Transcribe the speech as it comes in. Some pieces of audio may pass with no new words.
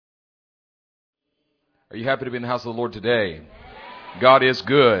Are you happy to be in the house of the Lord today? God is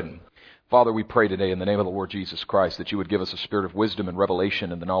good. Father, we pray today in the name of the Lord Jesus Christ that you would give us a spirit of wisdom and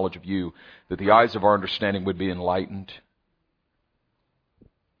revelation and the knowledge of you, that the eyes of our understanding would be enlightened.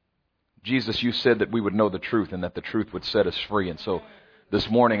 Jesus, you said that we would know the truth and that the truth would set us free. And so this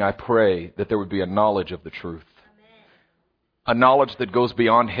morning I pray that there would be a knowledge of the truth. A knowledge that goes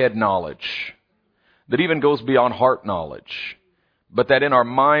beyond head knowledge, that even goes beyond heart knowledge. But that in our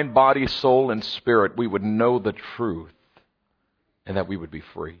mind, body, soul, and spirit, we would know the truth and that we would be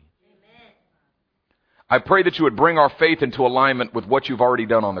free. Amen. I pray that you would bring our faith into alignment with what you've already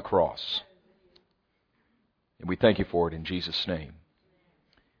done on the cross. And we thank you for it in Jesus' name.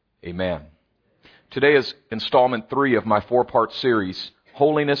 Amen. Today is installment 3 of my 4-part series,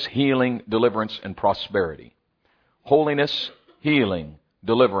 Holiness, Healing, Deliverance, and Prosperity. Holiness, Healing,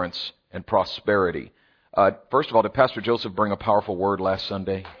 Deliverance, and Prosperity. First of all, did Pastor Joseph bring a powerful word last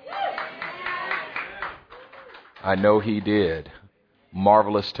Sunday? I know he did.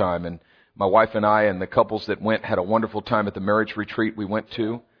 Marvelous time. And my wife and I and the couples that went had a wonderful time at the marriage retreat we went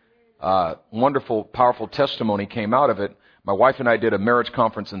to. Wonderful, powerful testimony came out of it. My wife and I did a marriage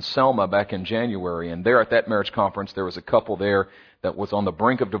conference in Selma back in January. And there at that marriage conference, there was a couple there that was on the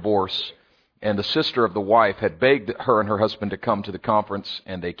brink of divorce. And the sister of the wife had begged her and her husband to come to the conference,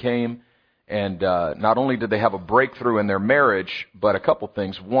 and they came. And not only did they have a breakthrough in their marriage, but a couple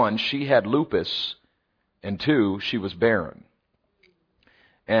things. 1, she had lupus, and 2, she was barren.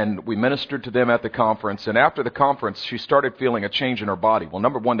 And we ministered to them at the conference, and after the conference, she started feeling a change in her body. Well,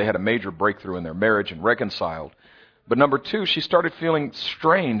 number 1, they had a major breakthrough in their marriage and reconciled. But number 2, she started feeling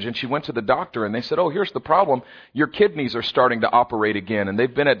strange, and she went to the doctor, and they said, oh, here's the problem. Your kidneys are starting to operate again, and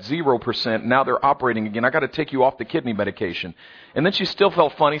they've been at 0%. Now they're operating again. I got to take you off the kidney medication. And then she still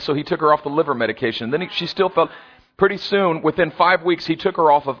felt funny, so he took her off the liver medication. And then she still felt, pretty soon, within 5 weeks, he took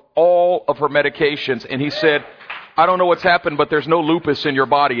her off of all of her medications, and he said, I don't know what's happened, but there's no lupus in your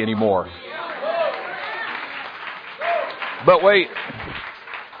body anymore. But wait.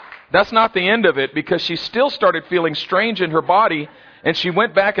 That's not the end of it, because she still started feeling strange in her body, and she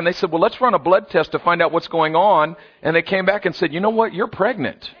went back and they said, well, let's run a blood test to find out what's going on. And they came back and said, you know what? You're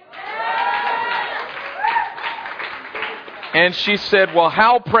pregnant. And she said, well,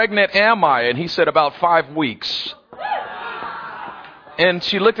 how pregnant am I? And he said, about 5 weeks. And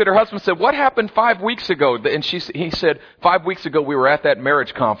she looked at her husband and said, what happened 5 weeks ago? And he said, 5 weeks ago we were at that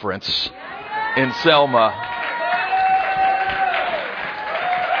marriage conference in Selma.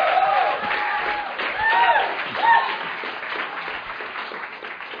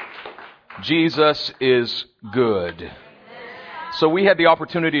 Jesus is good. So we had the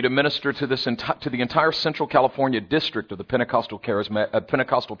opportunity to minister to to the entire Central California district of the Pentecostal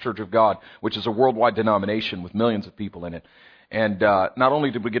Church of God, which is a worldwide denomination with millions of people in it. And not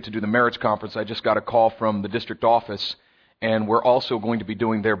only did we get to do the marriage conference, I just got a call from the district office, and we're also going to be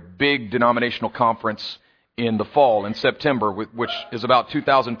doing their big denominational conference in the fall, in September, which is about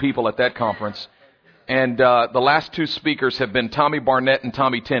 2,000 people at that conference. And the last 2 speakers have been Tommy Barnett and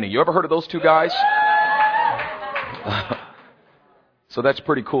Tommy Tenney. You ever heard of those 2 guys? So that's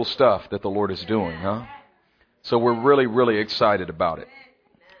pretty cool stuff that the Lord is doing, huh? So we're really, really excited about it.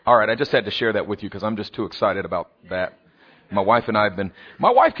 All right, I just had to share that with you because I'm just too excited about that. My wife and I have been...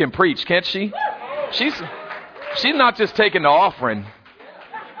 My wife can preach, can't she? She's not just taking the offering.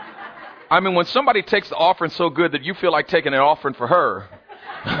 I mean, when somebody takes the offering so good that you feel like taking an offering for her...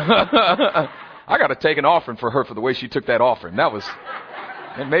 I got to take an offering for her for the way she took that offering.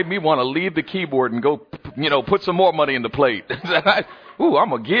 It made me want to leave the keyboard and go, put some more money in the plate. Ooh, I'm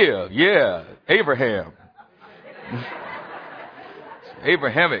going to give. Yeah. Abraham.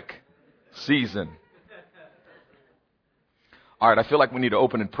 Abrahamic season. All right. I feel like we need to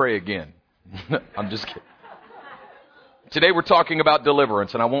open and pray again. I'm just kidding. Today we're talking about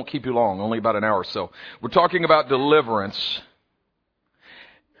deliverance, and I won't keep you long, only about an hour or so. We're talking about deliverance.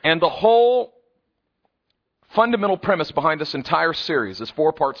 And the whole fundamental premise behind this entire series, this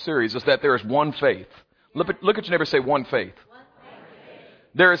 4-part series, is that there is one faith. Look at your neighbor and say, one faith.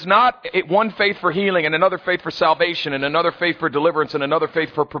 There is not one faith for healing and another faith for salvation and another faith for deliverance and another faith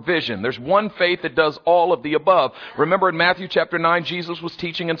for provision. There's one faith that does all of the above. Remember in Matthew chapter 9, Jesus was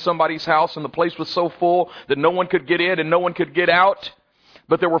teaching in somebody's house and the place was so full that no one could get in and no one could get out.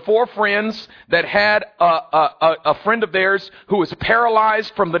 But there were 4 friends that had a friend of theirs who was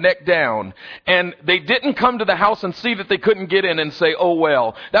paralyzed from the neck down. And they didn't come to the house and see that they couldn't get in and say, oh,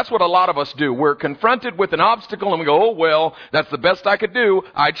 well. That's what a lot of us do. We're confronted with an obstacle and we go, oh, well, that's the best I could do.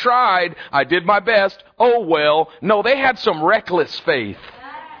 I tried. I did my best. Oh, well. No, they had some reckless faith.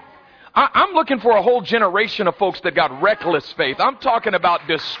 I'm looking for a whole generation of folks that got reckless faith. I'm talking about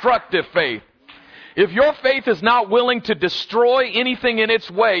destructive faith. If your faith is not willing to destroy anything in its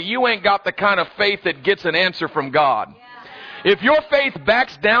way, you ain't got the kind of faith that gets an answer from God. If your faith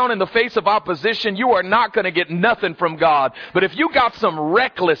backs down in the face of opposition, you are not going to get nothing from God. But if you got some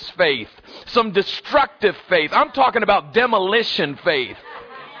reckless faith, some destructive faith, I'm talking about demolition faith.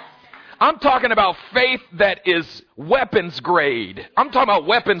 I'm talking about faith that is weapons grade. I'm talking about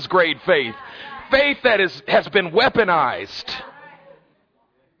weapons grade faith. Faith that has been weaponized.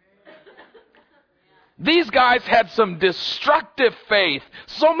 These guys had some destructive faith,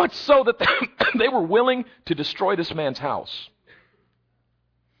 so much so that they were willing to destroy this man's house.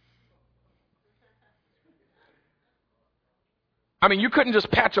 I mean, you couldn't just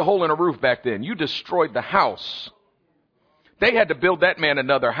patch a hole in a roof back then. You destroyed the house. They had to build that man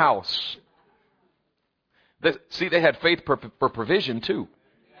another house. See, they had faith for provision too.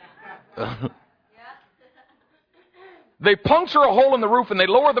 They puncture a hole in the roof and they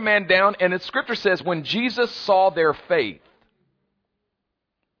lower the man down, and the scripture says when Jesus saw their faith,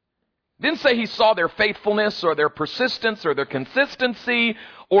 didn't say he saw their faithfulness or their persistence or their consistency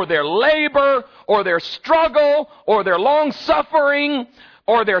or their labor or their struggle or their long suffering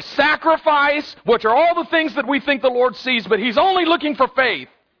or their sacrifice, which are all the things that we think the Lord sees, but he's only looking for faith.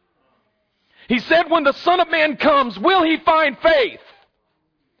 He said when the Son of Man comes, will he find faith?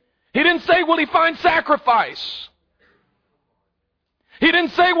 He didn't say will he find sacrifice. He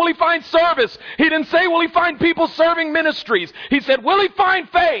didn't say will he find service. He didn't say will he find people serving ministries. He said will he find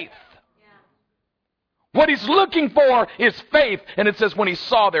faith? What he's looking for is faith. And it says when he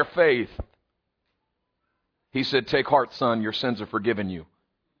saw their faith, he said, take heart, son, your sins are forgiven you.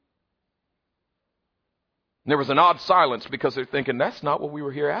 And there was an odd silence because they're thinking, that's not what we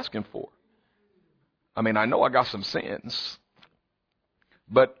were here asking for. I mean, I know I got some sins,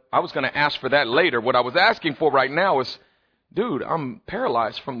 but I was going to ask for that later. What I was asking for right now is, dude, I'm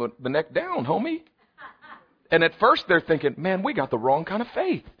paralyzed from the neck down, homie. And at first they're thinking, man, we got the wrong kind of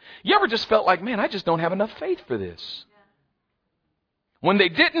faith. You ever just felt like, man, I just don't have enough faith for this? When they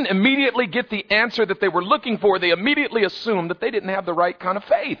didn't immediately get the answer that they were looking for, they immediately assumed that they didn't have the right kind of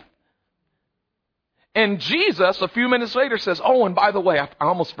faith. And Jesus, a few minutes later, says, oh, and by the way, I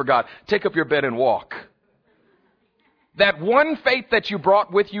almost forgot, take up your bed and walk. That one faith that you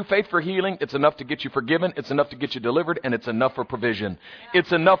brought with you, faith for healing, it's enough to get you forgiven, it's enough to get you delivered, and it's enough for provision.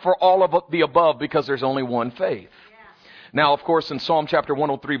 It's enough for all of the above because there's only one faith. Now, of course, in Psalm chapter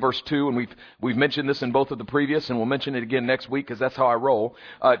 103, verse 2, and we've mentioned this in both of the previous, and we'll mention it again next week because that's how I roll.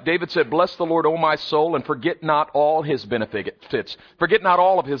 David said, bless the Lord, O my soul, and forget not all his benefits. Forget not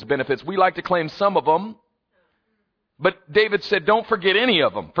all of his benefits. We like to claim some of them. But David said, don't forget any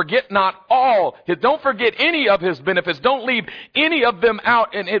of them. Forget not all. Don't forget any of his benefits. Don't leave any of them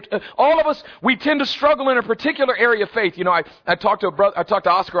out. And all of us, we tend to struggle in a particular area of faith. You know, I talk to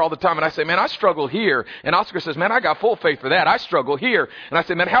Oscar all the time, and I say, man, I struggle here. And Oscar says, man, I got full faith for that. I struggle here. And I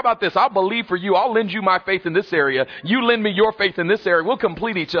say, man, how about this? I'll believe for you. I'll lend you my faith in this area. You lend me your faith in this area. We'll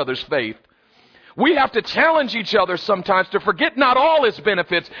complete each other's faith. We have to challenge each other sometimes to forget not all his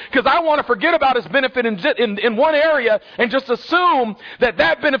benefits, because I want to forget about his benefit in one area and just assume that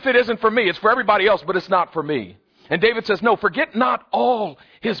benefit isn't for me. It's for everybody else, but it's not for me. And David says, no, forget not all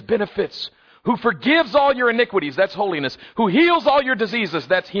his benefits. Who forgives all your iniquities, that's holiness. Who heals all your diseases,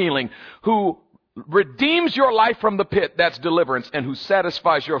 that's healing. Who redeems your life from the pit, that's deliverance. And who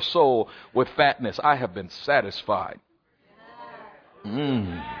satisfies your soul with fatness. I have been satisfied.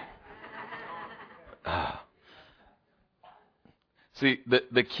 See,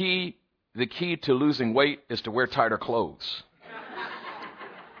 the key to losing weight is to wear tighter clothes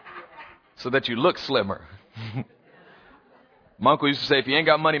so that you look slimmer. My uncle used to say, if you ain't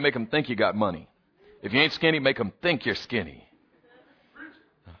got money, make them think you got money. If you ain't skinny, make them think you're skinny.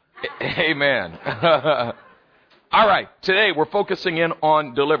 Amen. All right, today we're focusing in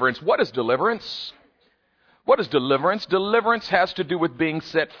on deliverance. What is deliverance? What is deliverance? Deliverance has to do with being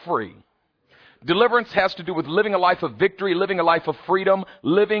set free. Deliverance has to do with living a life of victory, living a life of freedom,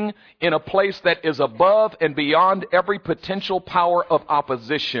 living in a place that is above and beyond every potential power of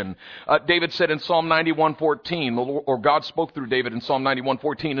opposition. David said in Psalm 91:14, or God spoke through David in Psalm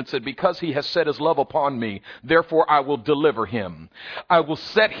 91:14 and said, because he has set his love upon me, therefore I will deliver him. I will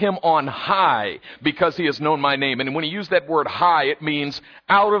set him on high because he has known my name. And when he used that word high, it means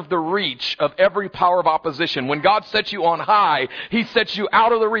out of the reach of every power of opposition. When God sets you on high, he sets you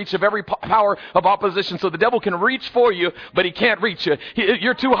out of the reach of every power of opposition. So the devil can reach for you, but he can't reach you.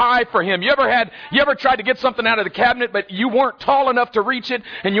 You're too high for him. You ever tried to get something out of the cabinet, but you weren't tall enough to reach it,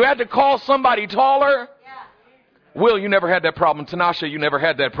 and you had to call somebody taller? Yeah. Will, you never had that problem. Tanasha, you never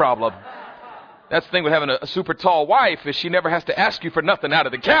had that problem. That's the thing with having a super tall wife is she never has to ask you for nothing out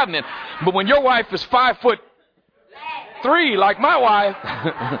of the cabinet. But when your wife is 5'3" like my wife,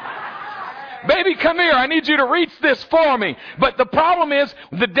 baby, come here. I need you to reach this for me. But the problem is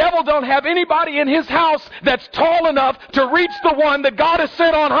the devil don't have anybody in his house that's tall enough to reach the one that God has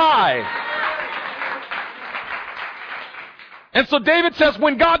set on high. And so David says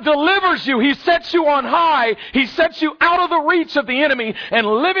when God delivers you, he sets you on high. He sets you out of the reach of the enemy. And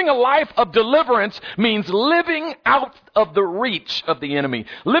living a life of deliverance means living out of the reach of the enemy.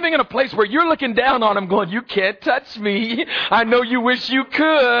 Living in a place where you're looking down on him going, you can't touch me. I know you wish you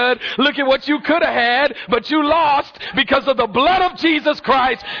could. Look at what you could have had, but you lost because of the blood of Jesus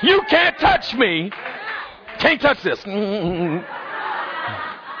Christ. You can't touch me. Can't touch this.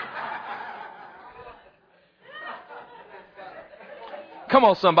 Come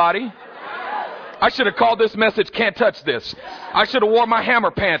on, somebody. I should have called this message, Can't Touch This. I should have wore my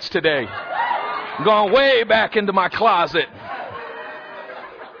hammer pants today. Gone way back into my closet.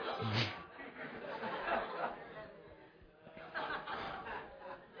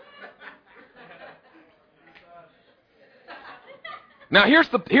 Now, here's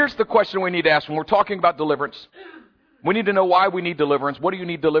the question we need to ask when we're talking about deliverance. We need to know why we need deliverance. What do you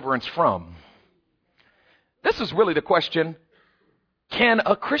need deliverance from? This is really the question. Can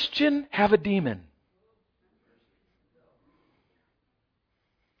a Christian have a demon?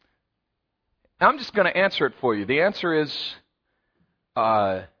 Now, I'm just going to answer it for you. The answer is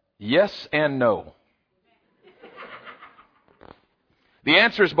yes and no. The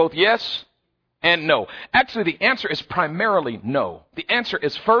answer is both yes and no. Actually, the answer is primarily no. The answer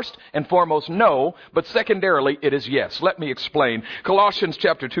is first and foremost no, but secondarily it is yes. Let me explain. Colossians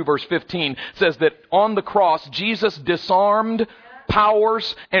chapter 2 verse 15 says that on the cross, Jesus disarmed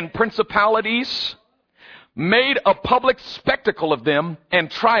powers and principalities, made a public spectacle of them,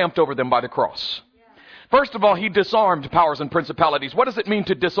 and triumphed over them by the cross. First of all, he disarmed powers and principalities. What does it mean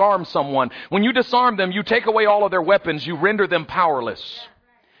to disarm someone? When you disarm them, you take away all of their weapons. You render them powerless.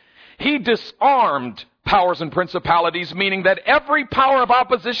 He disarmed powers and principalities, meaning that every power of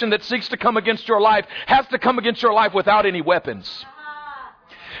opposition that seeks to come against your life has to come against your life without any weapons.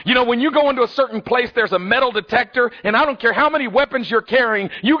 You know, when you go into a certain place, there's a metal detector, and I don't care how many weapons you're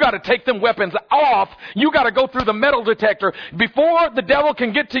carrying, you got to take them weapons off. You got to go through the metal detector. Before the devil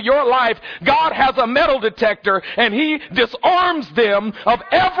can get to your life, God has a metal detector, and he disarms them of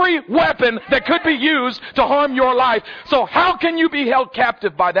every weapon that could be used to harm your life. So how can you be held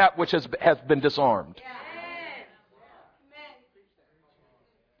captive by that which has been disarmed?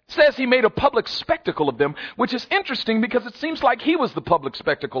 Says he made a public spectacle of them, which is interesting because it seems like he was the public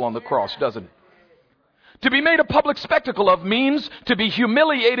spectacle on the cross, doesn't it? To be made a public spectacle of means to be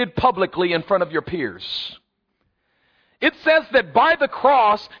humiliated publicly in front of your peers. It says that by the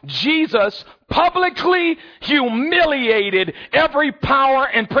cross, Jesus publicly humiliated every power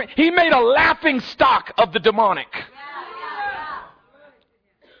and he made a laughing stock of the demonic.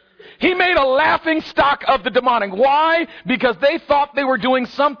 He made a laughing stock of the demonic. Why? Because they thought they were doing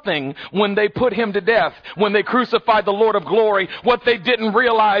something when they put him to death, when they crucified the Lord of glory. What they didn't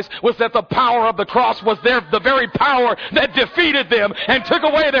realize was that the power of the cross was the very power that defeated them and took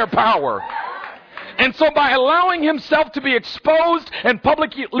away their power. And so by allowing himself to be exposed and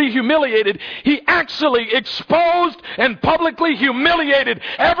publicly humiliated, he actually exposed and publicly humiliated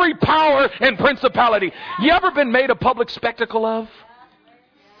every power and principality. You ever been made a public spectacle of?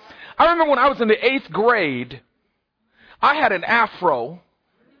 I remember when I was in the 8th grade, I had an afro.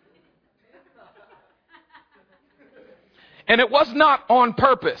 And it was not on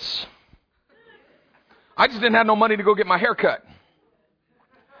purpose. I just didn't have no money to go get my hair cut.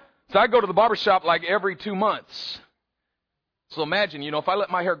 So I go to the barbershop like every 2 months. So imagine, if I let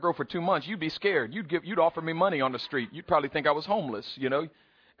my hair grow for 2 months, you'd be scared. You'd offer me money on the street. You'd probably think I was homeless, So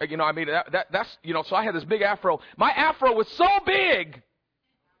I had this big afro. My afro was so big.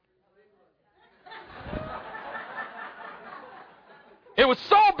 It was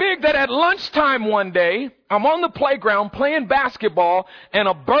so big that at lunchtime one day, I'm on the playground playing basketball, and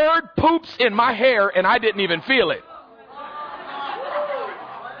a bird poops in my hair, and I didn't even feel it.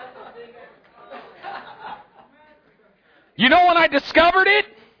 You know when I discovered it?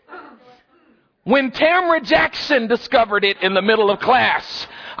 When Tamara Jackson discovered it in the middle of class.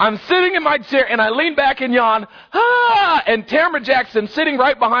 I'm sitting in my chair, and I lean back and yawn, and Tamara Jackson, sitting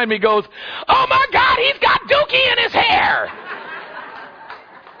right behind me, goes, "Oh my God, he's got dookie in his hair!"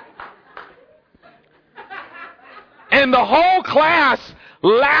 And the whole class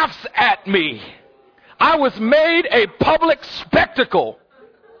laughs at me. I was made a public spectacle.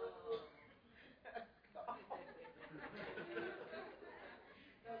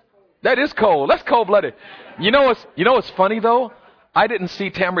 That is cold. That's cold-blooded. You know what's funny, though? I didn't see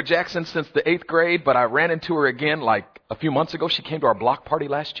Tamara Jackson since the 8th grade, but I ran into her again like a few months ago. She came to our block party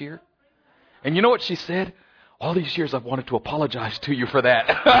last year. And you know what she said? All these years I've wanted to apologize to you for that.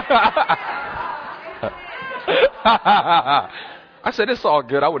 I said, it's all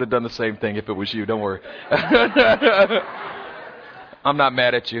good. I would have done the same thing if it was you. Don't worry. I'm not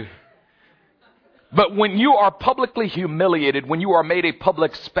mad at you. But when you are publicly humiliated, when you are made a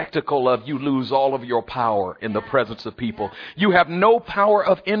public spectacle of, you lose all of your power in the presence of people. You have no power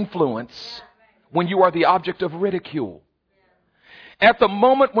of influence when you are the object of ridicule. At the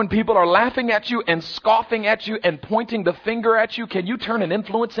moment when people are laughing at you and scoffing at you and pointing the finger at you, can you turn and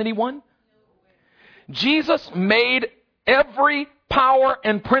influence anyone? Jesus made every power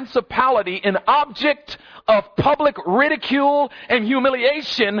and principality an object of public ridicule and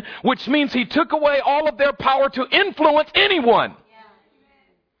humiliation, which means he took away all of their power to influence anyone.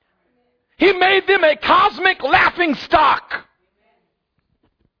 He made them a cosmic laughing stock.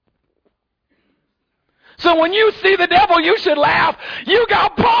 So when you see the devil, you should laugh. You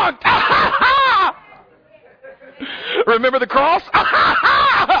got punked. Remember the cross?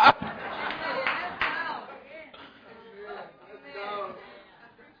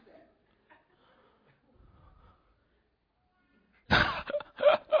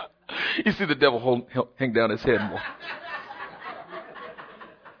 You see the devil hang down his head more.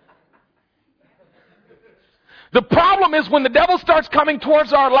 The problem is when the devil starts coming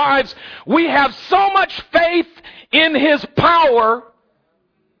towards our lives, we have so much faith in his power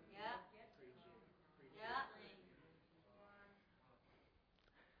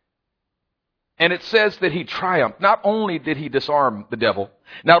and it says that he triumphed. Not only did he disarm the devil,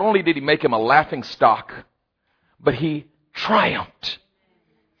 not only did he make him a laughing stock, but he triumphed.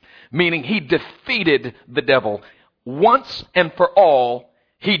 Meaning he defeated the devil. Once and for all,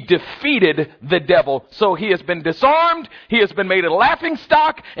 he defeated the devil. So he has been disarmed, he has been made a laughing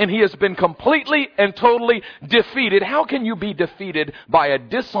stock, and he has been completely and totally defeated. How can you be defeated by a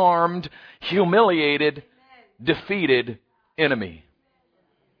disarmed, humiliated, defeated enemy?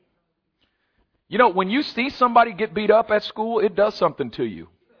 You know, when you see somebody get beat up at school, it does something to you.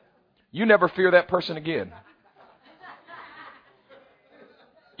 You never fear that person again.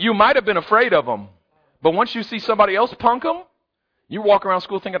 You might have been afraid of them, but once you see somebody else punk them, you walk around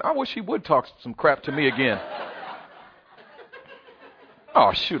school thinking, I wish he would talk some crap to me again.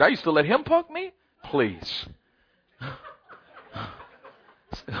 Oh, shoot, I used to let him punk me? Please.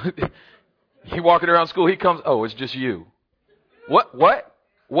 He walking around school, he comes, oh, it's just you. What?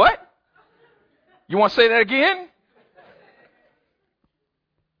 You want to say that again?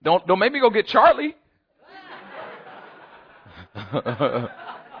 Don't make me go get Charlie.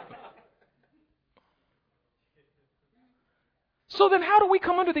 So then how do we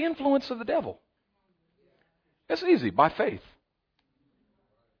come under the influence of the devil? It's easy, by faith.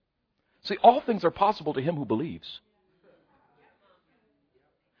 See, all things are possible to him who believes.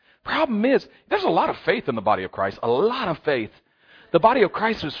 Problem is, there's a lot of faith in the body of Christ, a lot of faith. The body of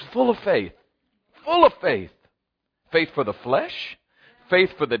Christ is full of faith. Full of faith. Faith for the flesh,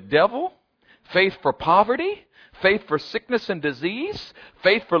 faith for the devil, faith for poverty, faith for sickness and disease,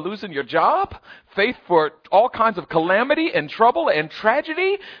 faith for losing your job, faith for all kinds of calamity and trouble and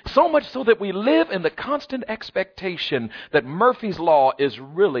tragedy, so much so that we live in the constant expectation that Murphy's Law is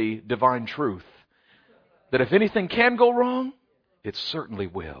really divine truth. That if anything can go wrong, it certainly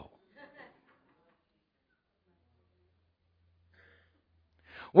will.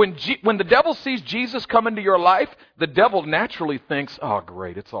 When the devil sees Jesus come into your life, the devil naturally thinks, oh,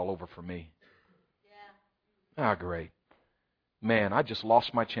 great, it's all over for me. Ah, great. Man, I just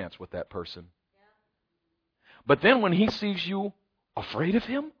lost my chance with that person. But then when he sees you afraid of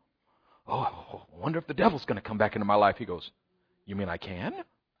him, oh, I wonder if the devil's going to come back into my life. He goes, you mean I can?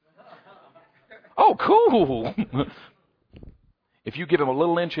 Oh, cool. If you give him a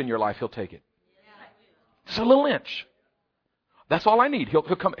little inch in your life, he'll take it. Just a little inch. That's all I need. He'll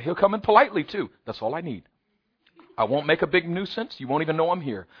come in politely too. That's all I need. I won't make a big nuisance. You won't even know I'm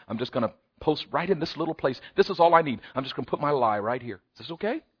here. I'm just going to post right in this little place. This is all I need. I'm just going to put my lie right here. Is this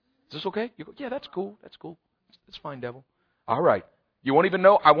okay? Is this okay? You go, yeah, that's cool. That's cool. It's fine, devil. All right. You won't even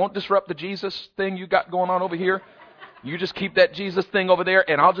know. I won't disrupt the Jesus thing you got going on over here. You just keep that Jesus thing over there,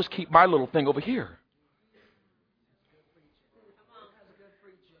 and I'll just keep my little thing over here.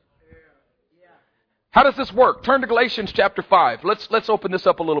 How does this work? Turn to Galatians chapter 5. Let's open this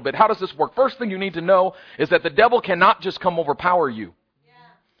up a little bit. How does this work? First thing you need to know is that the devil cannot just come overpower you.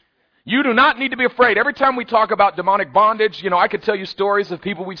 You do not need to be afraid. Every time we talk about demonic bondage, I could tell you stories of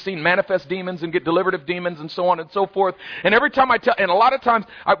people we've seen manifest demons and get delivered of demons and so on and so forth. And every time and a lot of times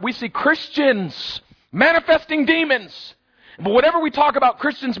we see Christians manifesting demons. But whenever we talk about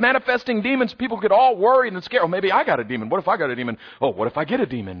Christians manifesting demons, people get all worried and scared. Oh, maybe I got a demon. What if I got a demon? Oh, what if I get a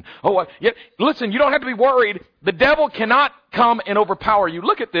demon? Oh, yet listen, you don't have to be worried. The devil cannot come and overpower you.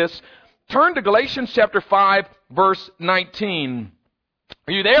 Look at this. Turn to Galatians chapter 5, verse 19.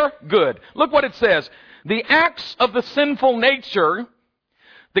 Are you there? Good. Look what it says. The acts of the sinful nature,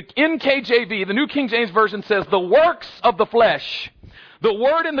 the NKJV, the New King James Version says, the works of the flesh. The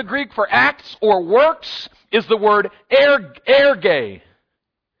word in the Greek for acts or works is the word erge.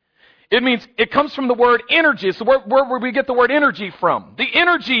 It means, it comes from the word energy. It's the word where we get the word energy from. The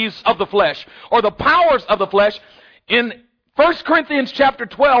energies of the flesh, or the powers of the flesh. In 1 Corinthians chapter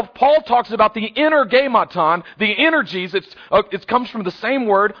 12, Paul talks about the energematon, the energies. It comes from the same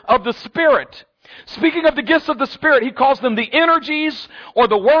word of the Spirit. Speaking of the gifts of the Spirit, he calls them the energies or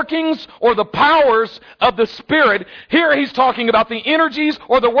the workings or the powers of the Spirit. Here he's talking about the energies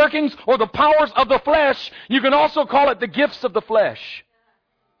or the workings or the powers of the flesh. You can also call it the gifts of the flesh.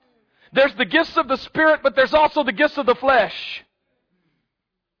 There's the gifts of the Spirit, but there's also the gifts of the flesh.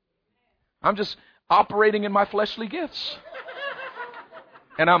 I'm just operating in my fleshly gifts.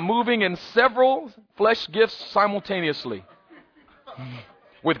 And I'm moving in several flesh gifts simultaneously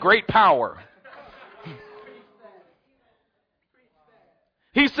with great power.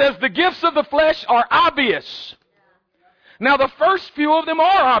 He says the gifts of the flesh are obvious. Now the first few of them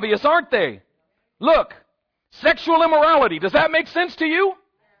are obvious, aren't they? Look, sexual immorality. Does that make sense to you?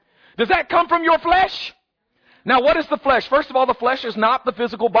 Does that come from your flesh? Now what is the flesh? First of all, the flesh is not the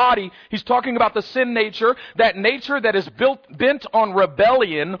physical body. He's talking about the sin nature that is bent on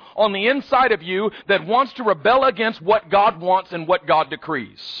rebellion on the inside of you, that wants to rebel against what God wants and what God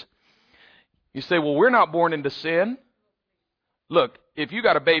decrees. You say, well, we're not born into sin. Look, if you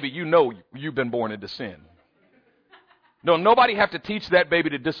got a baby, you know you've been born into sin. Don't nobody have to teach that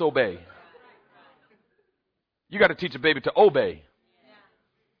baby to disobey. You got to teach a baby to obey.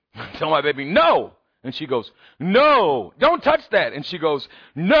 Tell my baby, no. And she goes, no, don't touch that. And she goes,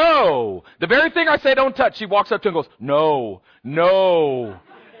 no. The very thing I say don't touch, she walks up to and goes, no, no,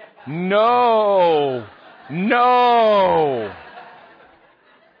 no, no.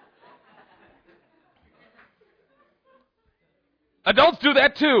 Adults do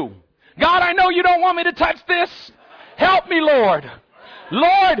that too. God, I know you don't want me to touch this. Help me, Lord.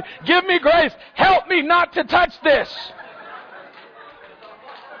 Lord, give me grace. Help me not to touch this.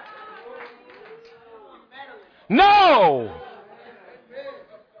 No.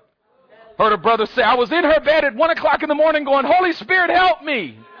 Heard a brother say, I was in her bed at 1 o'clock in the morning going, Holy Spirit, help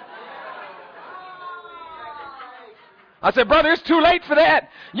me. I said, brother, it's too late for that.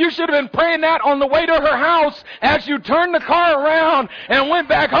 You should have been praying that on the way to her house as you turned the car around and went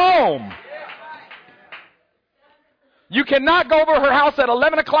back home. You cannot go over her house at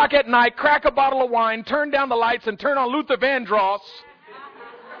 11 o'clock at night, crack a bottle of wine, turn down the lights, and turn on Luther Vandross.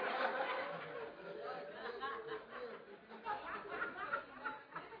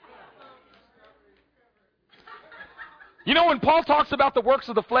 You know, when Paul talks about the works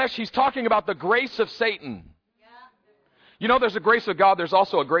of the flesh, he's talking about the grace of Satan. You know, there's a grace of God, there's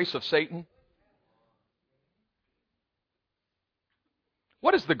also a grace of Satan.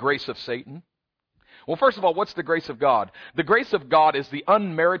 What is the grace of Satan? Well, first of all, what's the grace of God? The grace of God is the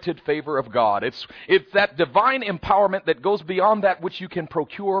unmerited favor of God. It's that divine empowerment that goes beyond that which you can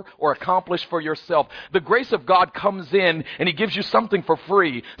procure or accomplish for yourself. The grace of God comes in and He gives you something for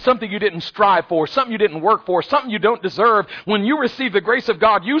free, something you didn't strive for, something you didn't work for, something you don't deserve. When you receive the grace of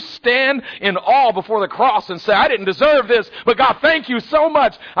God, you stand in awe before the cross and say, I didn't deserve this, but God, thank you so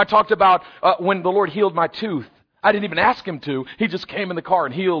much. I talked about when the Lord healed my tooth. I didn't even ask Him to. He just came in the car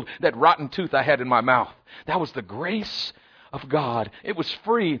and healed that rotten tooth I had in my mouth. That was the grace of God. It was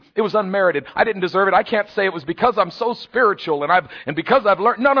free. It was unmerited. I didn't deserve it. I can't say it was because I'm so spiritual and because I've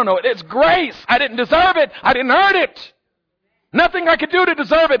learned. No. It's grace. I didn't deserve it. I didn't earn it. Nothing I could do to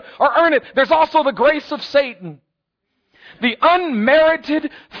deserve it or earn it. There's also the grace of Satan. The unmerited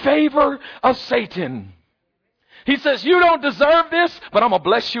favor of Satan. He says, you don't deserve this, but I'm going to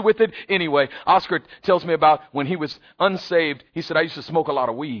bless you with it anyway. Oscar tells me about when he was unsaved. He said, I used to smoke a lot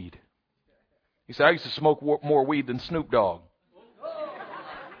of weed. He said, I used to smoke more weed than Snoop Dogg.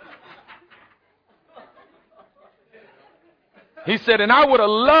 He said, and I would have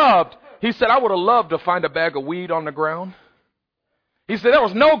loved to find a bag of weed on the ground. He said, there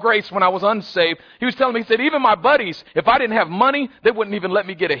was no grace when I was unsaved. He was telling me, he said, even my buddies, if I didn't have money, they wouldn't even let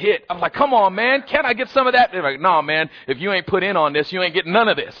me get a hit. I was like, come on, man, can't I get some of that? They're like, no, man, if you ain't put in on this, you ain't getting none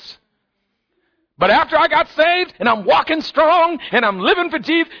of this. But after I got saved and I'm walking strong and I'm living for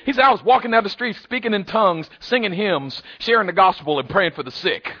Jesus, he said I was walking down the street speaking in tongues, singing hymns, sharing the gospel and praying for the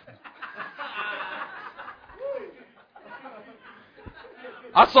sick.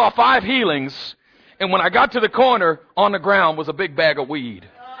 I saw 5 healings, and when I got to the corner, on the ground was a big bag of weed.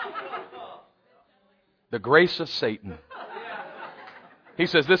 The grace of Satan. He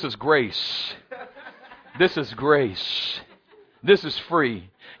says, this is grace. This is grace. This is free.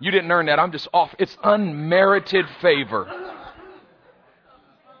 You didn't earn that. I'm just off. It's unmerited favor.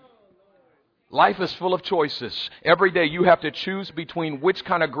 Life is full of choices. Every day you have to choose between which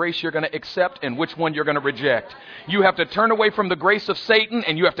kind of grace you're going to accept and which one you're going to reject. You have to turn away from the grace of Satan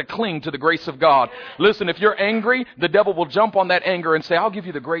and you have to cling to the grace of God. Listen, if you're angry, the devil will jump on that anger and say, I'll give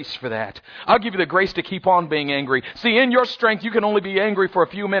you the grace for that. I'll give you the grace to keep on being angry. See, in your strength, you can only be angry for a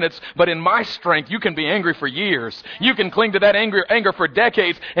few minutes, but in my strength, you can be angry for years. You can cling to that anger for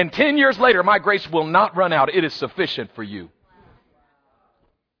decades, and 10 years later, my grace will not run out. It is sufficient for you.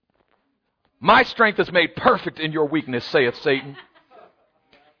 My strength is made perfect in your weakness, saith Satan.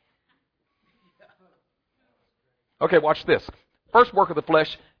 Okay, watch this. First work of the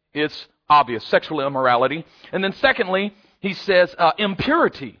flesh is obvious, sexual immorality. And then secondly, he says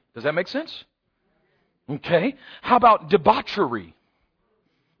impurity. Does that make sense? Okay. How about debauchery?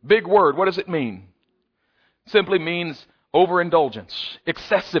 Big word. What does it mean? Simply means overindulgence,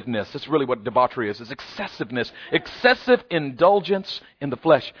 excessiveness. That's really what debauchery is. It's excessiveness, excessive indulgence in the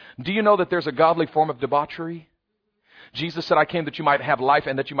flesh. Do you know that there's a godly form of debauchery? Jesus said, I came that you might have life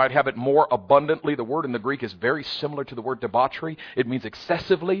and that you might have it more abundantly. The word in the Greek is very similar to the word debauchery. It means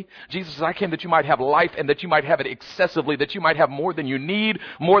excessively. Jesus said, I came that you might have life and that you might have it excessively, that you might have more than you need,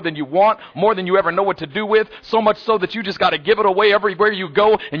 more than you want, more than you ever know what to do with, so much so that you just got to give it away everywhere you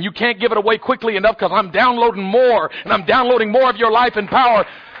go, and you can't give it away quickly enough because I'm downloading more, and I'm downloading more of your life and power.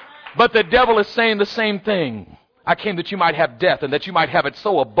 But the devil is saying the same thing. I came that you might have death and that you might have it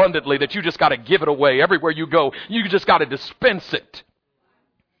so abundantly that you just got to give it away everywhere you go. You just got to dispense it.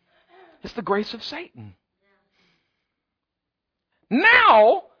 It's the grace of Satan.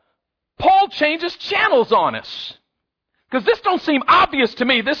 Now, Paul changes channels on us. Because this don't seem obvious to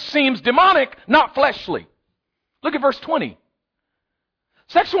me. This seems demonic, not fleshly. Look at verse 20.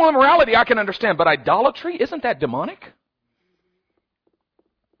 Sexual immorality I can understand, but idolatry, isn't that demonic?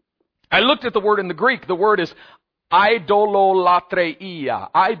 I looked at the word in the Greek. The word is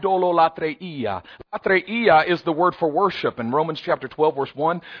idololatreia. Idololatreia. Latreia is the word for worship. In Romans chapter 12, verse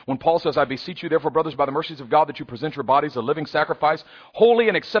 1, when Paul says, I beseech you, therefore, brothers, by the mercies of God, that you present your bodies a living sacrifice, holy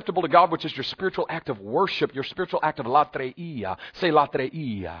and acceptable to God, which is your spiritual act of worship, your spiritual act of latreia. Say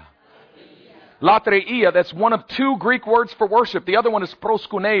latreia. Latreia, that's one of 2 Greek words for worship. The other one is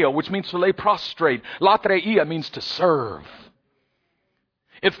proskuneo, which means to lay prostrate. Latreia means to serve.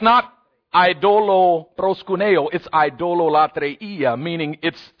 It's not idolo proskuneo, it's idololatreia, meaning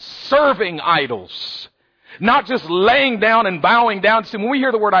it's serving idols. Not just laying down and bowing down. See, when we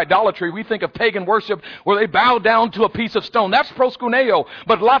hear the word idolatry, we think of pagan worship where they bow down to a piece of stone. That's proskuneo.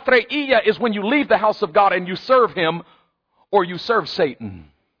 But latreia is when you leave the house of God and you serve Him or you serve Satan.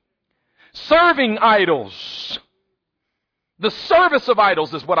 Serving idols. The service of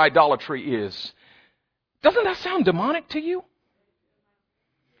idols is what idolatry is. Doesn't that sound demonic to you?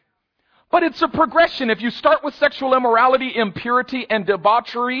 But it's a progression. If you start with sexual immorality, impurity, and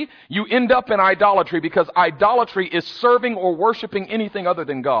debauchery, you end up in idolatry, because idolatry is serving or worshiping anything other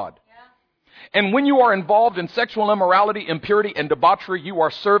than God. Yeah. And when you are involved in sexual immorality, impurity, and debauchery, you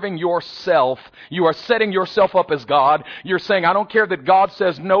are serving yourself. You are setting yourself up as God. You're saying, I don't care that God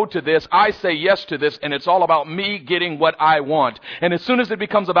says no to this. I say yes to this, and it's all about me getting what I want. And as soon as it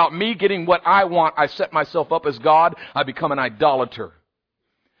becomes about me getting what I want, I set myself up as God. I become an idolater.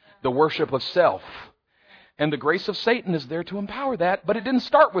 The worship of self. And the grace of Satan is there to empower that, but it didn't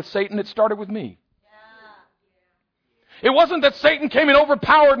start with Satan, it started with me. It wasn't that Satan came and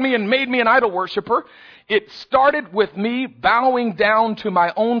overpowered me and made me an idol worshiper. It started with me bowing down to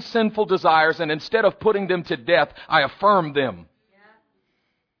my own sinful desires, and instead of putting them to death, I affirmed them.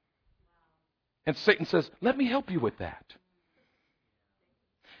 And Satan says, let me help you with that.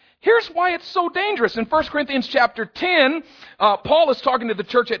 Here's why it's so dangerous. In 1 Corinthians chapter 10, Paul is talking to the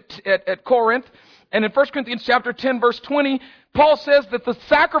church at Corinth. And in 1 Corinthians chapter 10, verse 20, Paul says that the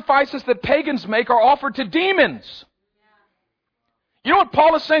sacrifices that pagans make are offered to demons. You know what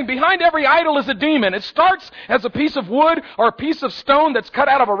Paul is saying? Behind every idol is a demon. It starts as a piece of wood or a piece of stone that's cut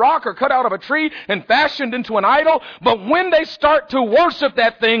out of a rock or cut out of a tree and fashioned into an idol. But when they start to worship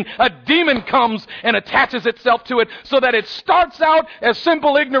that thing, a demon comes and attaches itself to it, so that it starts out as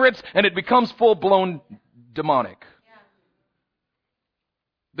simple ignorance and it becomes full-blown demonic.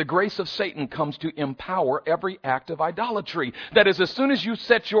 The grace of Satan comes to empower every act of idolatry. That is, as soon as you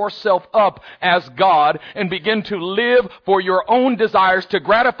set yourself up as God and begin to live for your own desires, to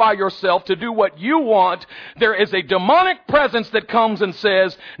gratify yourself, to do what you want, there is a demonic presence that comes and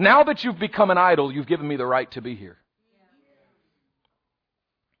says, now that you've become an idol, you've given me the right to be here.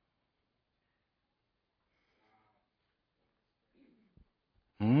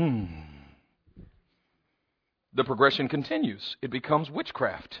 The progression continues. It becomes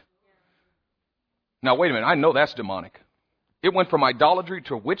witchcraft. Now, wait a minute. I know that's demonic. It went from idolatry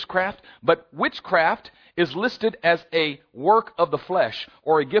to witchcraft, but witchcraft is listed as a work of the flesh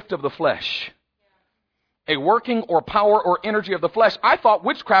or a gift of the flesh. A working or power or energy of the flesh. I thought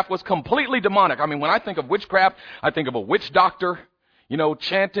witchcraft was completely demonic. I mean, when I think of witchcraft, I think of a witch doctor,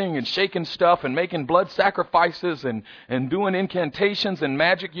 chanting and shaking stuff and making blood sacrifices and doing incantations and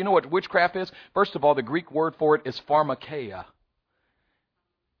magic. You know what witchcraft is? First of all, the Greek word for it is pharmakeia,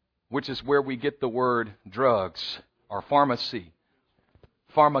 which is where we get the word drugs or pharmacy.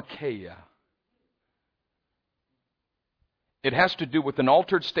 Pharmakeia. It has to do with an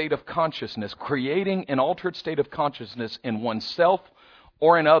altered state of consciousness, creating an altered state of consciousness in oneself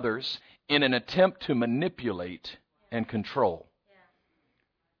or in others in an attempt to manipulate and control.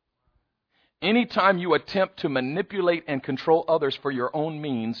 Anytime you attempt to manipulate and control others for your own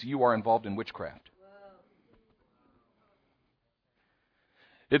means, you are involved in witchcraft.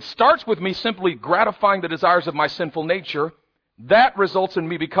 It starts with me simply gratifying the desires of my sinful nature. That results in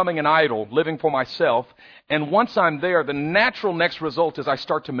me becoming an idol, living for myself. And once I'm there, the natural next result is I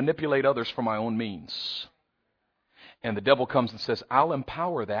start to manipulate others for my own means. And the devil comes and says, I'll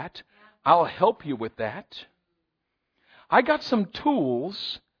empower that. I'll help you with that. I got some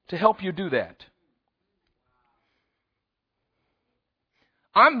tools to help you do that.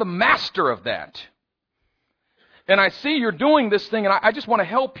 I'm the master of that. And I see you're doing this thing, and I just want to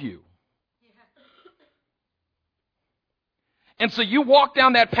help you. And so you walk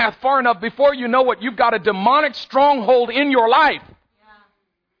down that path far enough, before you know it, you've got a demonic stronghold in your life.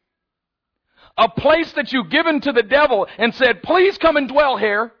 A place that you've given to the devil and said, please come and dwell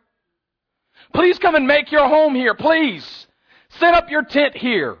here. Please come and make your home here. Please set up your tent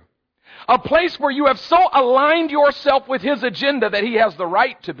here. A place where you have so aligned yourself with his agenda that he has the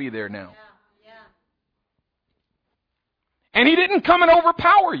right to be there now. And he didn't come and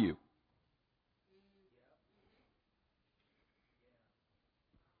overpower you.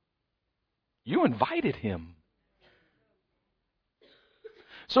 You invited him.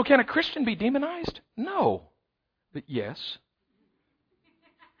 So can a Christian be demonized? No. But yes.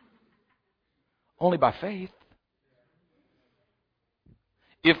 Only by faith.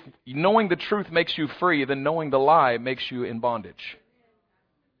 If knowing the truth makes you free, then knowing the lie makes you in bondage.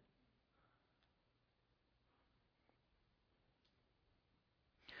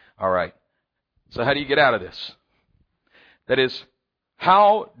 All right. So how do you get out of this? That is,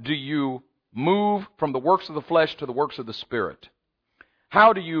 how do you move from the works of the flesh to the works of the Spirit?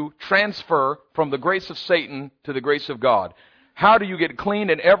 How do you transfer from the grace of Satan to the grace of God? How do you get clean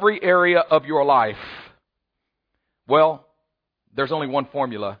in every area of your life? Well, there's only one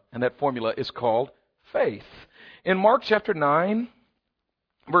formula, and that formula is called faith. In Mark chapter 9,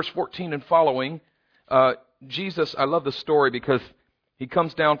 verse 14 and following, Jesus, I love the story because he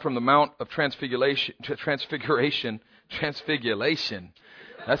comes down from the Mount of Transfiguration.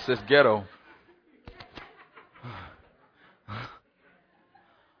 That's this ghetto.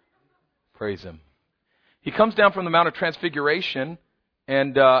 Praise him. He comes down from the Mount of Transfiguration,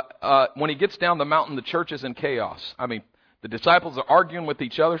 and when he gets down the mountain, the church is in chaos. I mean, the disciples are arguing with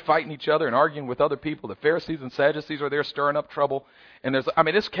each other, fighting each other, and arguing with other people. The Pharisees and Sadducees are there stirring up trouble. And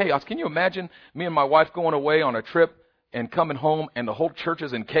it's chaos. Can you imagine me and my wife going away on a trip and coming home, and the whole church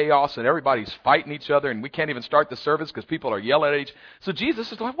is in chaos, and everybody's fighting each other, and we can't even start the service because people are yelling at each other. So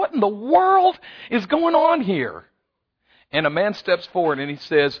Jesus is like, what in the world is going on here? And a man steps forward and he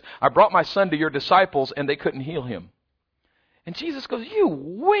says, I brought my son to your disciples, and they couldn't heal him. And Jesus goes, you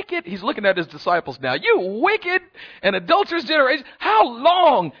wicked, he's looking at his disciples now, you wicked and adulterous generation, how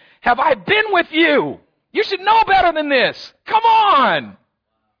long have I been with you? You should know better than this. Come on.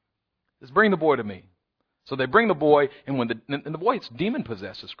 Just bring the boy to me. So they bring the boy, and the boy is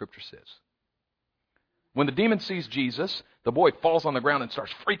demon-possessed, as Scripture says. When the demon sees Jesus, the boy falls on the ground and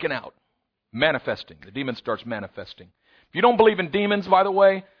starts freaking out, manifesting. The demon starts manifesting. If you don't believe in demons, by the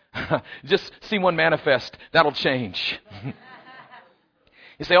way, just see one manifest. That'll change.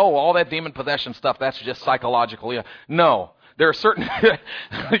 You say, oh, all that demon possession stuff, that's just psychological. Yeah. No. There are certain,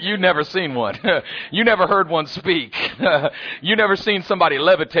 you've never seen one. You never heard one speak. You never seen somebody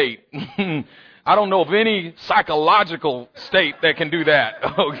levitate. I don't know of any psychological state that can do that.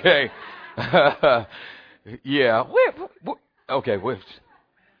 Okay. Yeah. Okay.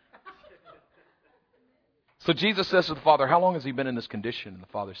 So Jesus says to the Father, how long has he been in this condition? And the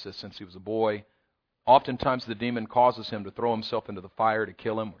Father says, since he was a boy. Oftentimes the demon causes him to throw himself into the fire to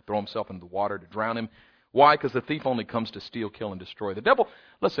kill him, or throw himself into the water to drown him. Why? Because the thief only comes to steal, kill, and destroy. The devil,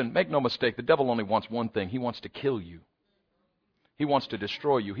 listen, make no mistake, the devil only wants one thing. He wants to kill you. He wants to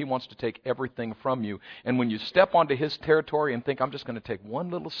destroy you. He wants to take everything from you. And when you step onto his territory and think, I'm just going to take one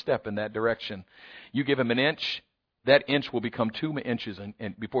little step in that direction, you give him an inch, that inch will become 2 inches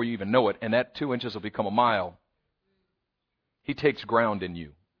and before you even know it, and that 2 inches will become a mile. He takes ground in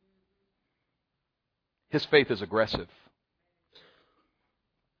you. His faith is aggressive.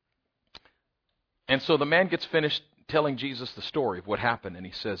 And so the man gets finished telling Jesus the story of what happened, and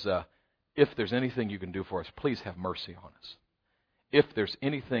he says, if there's anything you can do for us, please have mercy on us. If there's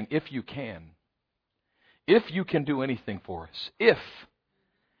anything, if you can do anything for us,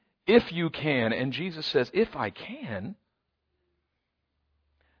 if you can. And Jesus says, if I can.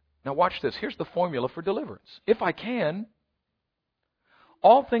 Now watch this. Here's the formula for deliverance. If I can,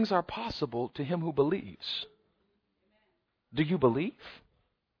 all things are possible to him who believes. Do you believe?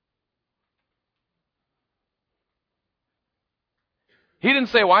 He didn't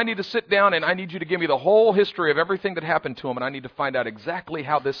say, well, I need to sit down and I need you to give me the whole history of everything that happened to him and I need to find out exactly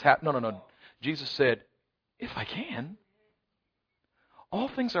how this happened. No. Jesus said, if I can, all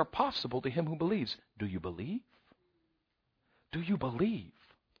things are possible to him who believes. Do you believe? Do you believe?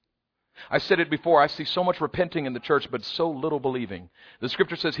 I said it before, I see so much repenting in the church, but so little believing. The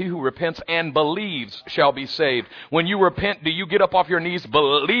scripture says, he who repents and believes shall be saved. When you repent, do you get up off your knees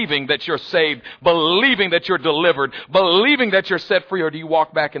believing that you're saved, believing that you're delivered, believing that you're set free, or do you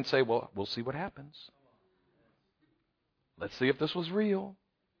walk back and say, well, we'll see what happens. Let's see if this was real.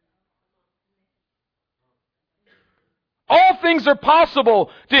 All things are possible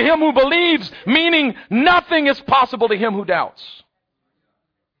to him who believes, meaning nothing is possible to him who doubts.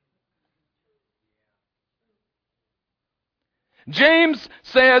 James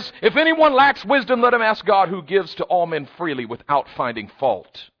says, if anyone lacks wisdom, let him ask God, who gives to all men freely without finding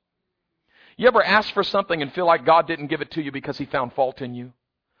fault. You ever ask for something and feel like God didn't give it to you because he found fault in you?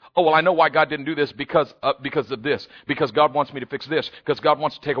 Oh, well, I know why God didn't do this because of this. Because God wants me to fix this. Because God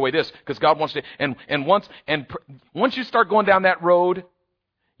wants to take away this. Because God wants to... And once you start going down that road,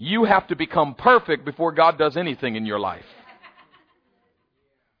 you have to become perfect before God does anything in your life.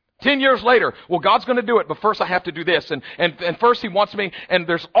 10 years later, well, God's going to do it, but first I have to do this. And first he wants me, and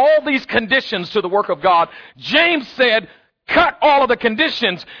there's all these conditions to the work of God. James said, cut all of the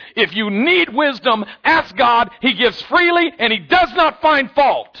conditions. If you need wisdom, ask God. He gives freely, and he does not find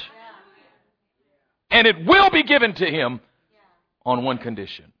fault. And it will be given to him on one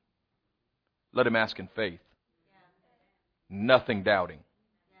condition. Let him ask in faith. Nothing doubting.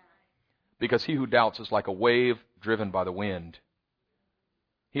 Because he who doubts is like a wave driven by the wind.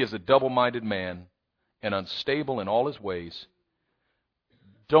 He is a double-minded man and unstable in all his ways.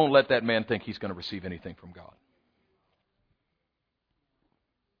 Don't let that man think he's going to receive anything from God.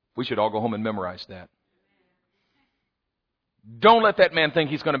 We should all go home and memorize that. Don't let that man think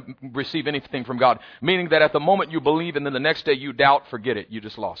he's going to receive anything from God. Meaning that at the moment you believe and then the next day you doubt, forget it. You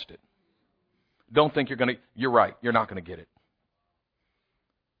just lost it. Don't think you're right. You're not going to get it.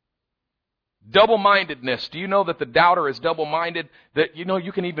 Double-mindedness. Do you know that the doubter is double-minded? That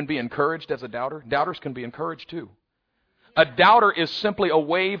you can even be encouraged as a doubter? Doubters can be encouraged too. A doubter is simply a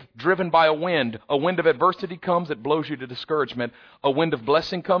wave driven by a wind. A wind of adversity comes, it blows you to discouragement. A wind of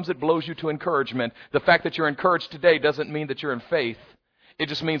blessing comes, it blows you to encouragement. The fact that you're encouraged today doesn't mean that you're in faith. It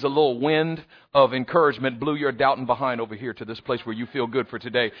just means a little wind of encouragement blew your doubting behind over here to this place where you feel good for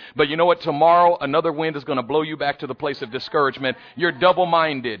today. But you know what? Tomorrow, another wind is going to blow you back to the place of discouragement. You're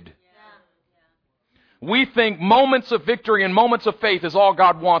double-minded. We think moments of victory and moments of faith is all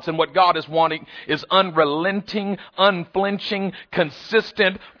God wants, and what God is wanting is unrelenting, unflinching,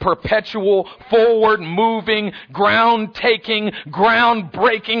 consistent, perpetual, forward-moving, ground-taking,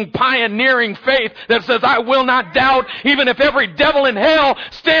 ground-breaking, pioneering faith that says, I will not doubt, even if every devil in hell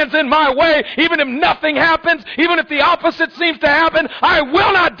stands in my way, even if nothing happens, even if the opposite seems to happen, I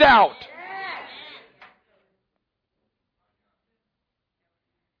will not doubt.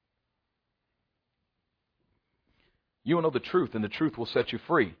 You will know the truth, and the truth will set you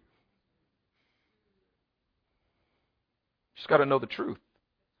free. You just got to know the truth.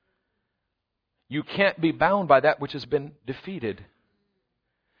 You can't be bound by that which has been defeated.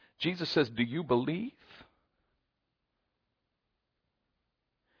 Jesus says, do you believe?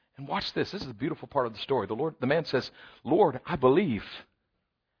 And watch this. This is the beautiful part of the story. The man says, Lord, I believe.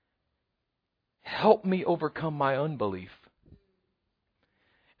 help me overcome my unbelief.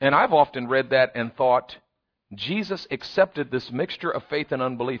 And I've often read that and thought, Jesus accepted this mixture of faith and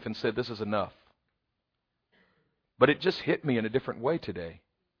unbelief and said, this is enough. But it just hit me in a different way today.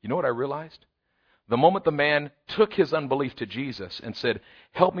 You know what I realized? The moment the man took his unbelief to Jesus and said,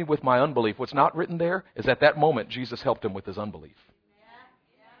 help me with my unbelief, what's not written there is at that moment Jesus helped him with his unbelief.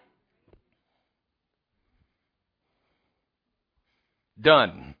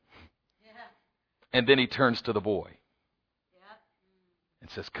 Done. And then he turns to the boy and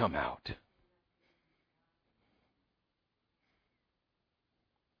says, come out.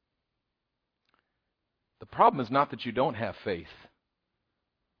 The problem is not that you don't have faith.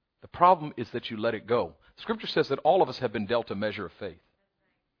 The problem is that you let it go. Scripture says that all of us have been dealt a measure of faith.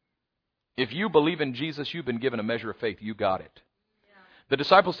 If you believe in Jesus, you've been given a measure of faith. You got it. The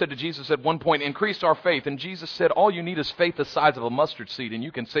disciples said to Jesus at one point, increase our faith. And Jesus said, all you need is faith the size of a mustard seed. And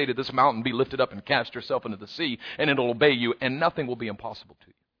you can say to this mountain, be lifted up and cast yourself into the sea, and it'll obey you, and nothing will be impossible to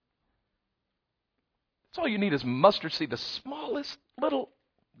you. That's all you need is mustard seed, the smallest little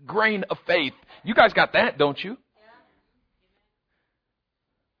grain of faith. You guys got that, don't you?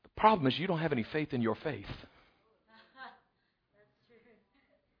 The problem is you don't have any faith in your faith.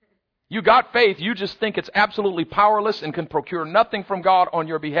 You got faith, you just think it's absolutely powerless and can procure nothing from God on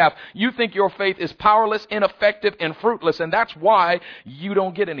your behalf. You think your faith is powerless, ineffective, and fruitless, and that's why you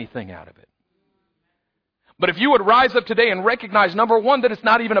don't get anything out of it. But if you would rise up today and recognize, number one, that it's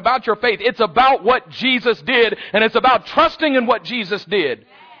not even about your faith. It's about what Jesus did, and it's about trusting in what Jesus did.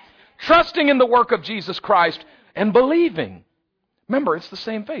 Trusting in the work of Jesus Christ and believing. Remember, it's the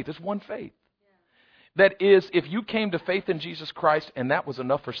same faith. It's one faith. That is, if you came to faith in Jesus Christ and that was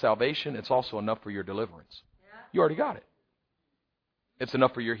enough for salvation, it's also enough for your deliverance. You already got it. It's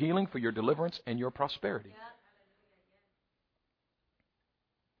enough for your healing, for your deliverance, and your prosperity.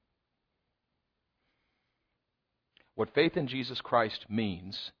 What faith in Jesus Christ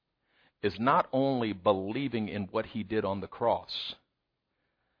means is not only believing in what He did on the cross,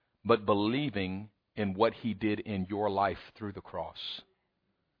 but believing in what He did in your life through the cross.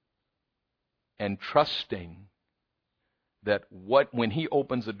 And trusting that when He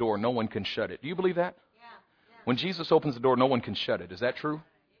opens the door, no one can shut it. Do you believe that? When Jesus opens the door, no one can shut it. Is that true?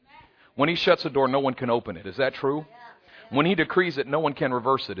 When He shuts the door, no one can open it. Is that true? When He decrees it, no one can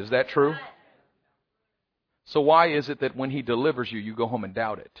reverse it. Is that true? So why is it that when He delivers you, you go home and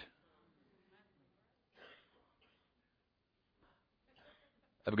doubt it?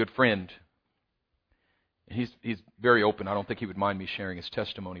 I have a good friend. He's very open. I don't think he would mind me sharing his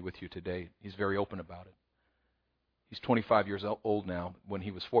testimony with you today. He's very open about it. He's 25 years old now. When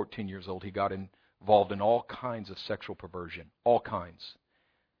he was 14 years old, he got involved in all kinds of sexual perversion. All kinds.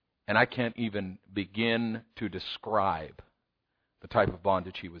 And I can't even begin to describe the type of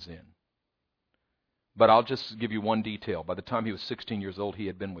bondage he was in. But I'll just give you one detail. By the time he was 16 years old, he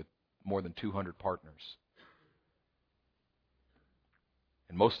had been with more than 200 partners.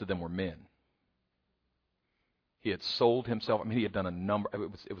 And most of them were men. He had sold himself. I mean, he had done a number.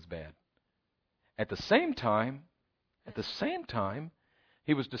 It was bad. At the same time,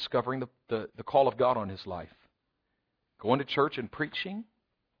 he was discovering the call of God on his life. Going to church and preaching,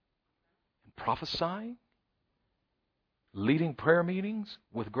 and prophesying, leading prayer meetings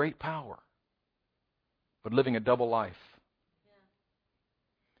with great power, but living a double life.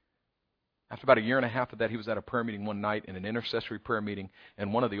 After about a year and a half of that, he was at a prayer meeting one night, in an intercessory prayer meeting,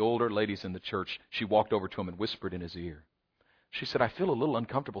 and one of the older ladies in the church, she walked over to him and whispered in his ear. She said, I feel a little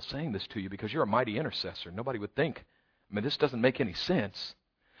uncomfortable saying this to you because you're a mighty intercessor. Nobody would think, this doesn't make any sense.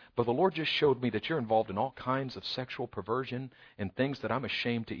 But the Lord just showed me that you're involved in all kinds of sexual perversion and things that I'm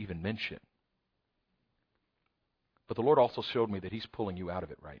ashamed to even mention. But the Lord also showed me that He's pulling you out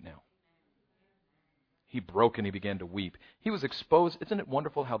of it right now. He broke and he began to weep. He was exposed. Isn't it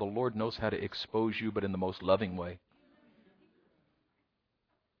wonderful how the Lord knows how to expose you, but in the most loving way?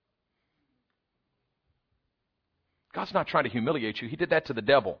 God's not trying to humiliate you. He did that to the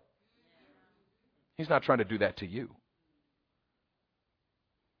devil. He's not trying to do that to you.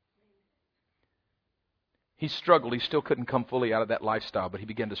 He struggled. He still couldn't come fully out of that lifestyle, but he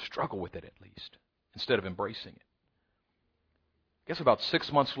began to struggle with it at least, instead of embracing it. I guess about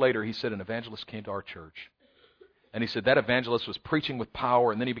 6 months later, he said an evangelist came to our church. And he said that evangelist was preaching with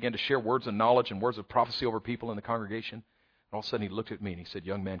power, and then he began to share words of knowledge and words of prophecy over people in the congregation. And all of a sudden he looked at me and he said,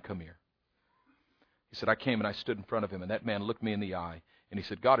 young man, come here. He said, I came and I stood in front of him, and that man looked me in the eye. And he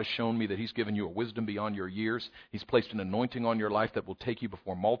said, God has shown me that He's given you a wisdom beyond your years. He's placed an anointing on your life that will take you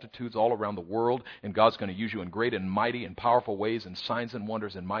before multitudes all around the world. And God's going to use you in great and mighty and powerful ways, and signs and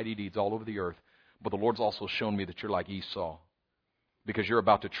wonders and mighty deeds all over the earth. But the Lord's also shown me that you're like Esau. because you're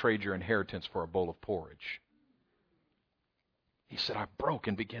about to trade your inheritance for a bowl of porridge. He said, I broke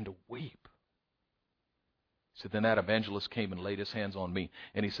and began to weep. He said, then that evangelist came and laid his hands on me.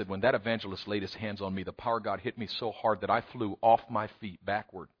 And he said, when that evangelist laid his hands on me, the power of God hit me so hard that I flew off my feet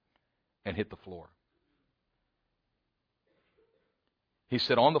backward and hit the floor. He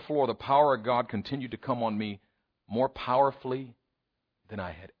said, on the floor, the power of God continued to come on me more powerfully than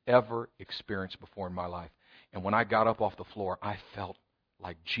I had ever experienced before in my life. And when I got up off the floor, I felt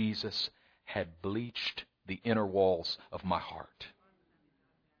like Jesus had bleached the inner walls of my heart.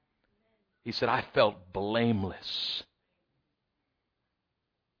 He said, I felt blameless.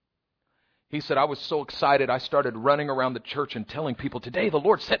 He said, I was so excited, I started running around the church and telling people, today the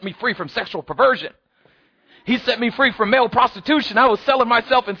Lord set me free from sexual perversion. He set me free from male prostitution. I was selling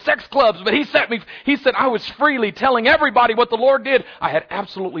myself in sex clubs, but he said I was freely telling everybody what the Lord did. I had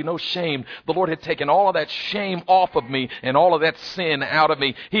absolutely no shame. The Lord had taken all of that shame off of me and all of that sin out of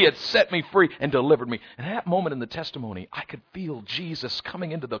me. He had set me free and delivered me. And at that moment in the testimony, I could feel Jesus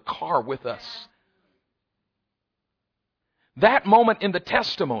coming into the car with us. That moment in the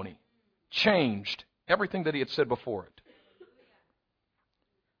testimony changed everything that he had said before it.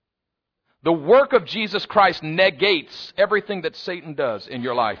 The work of Jesus Christ negates everything that Satan does in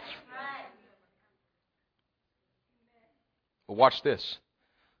your life. But watch this.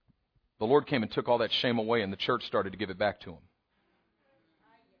 The Lord came and took all that shame away, and the church started to give it back to him.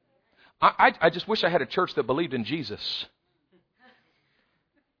 I just wish I had a church that believed in Jesus.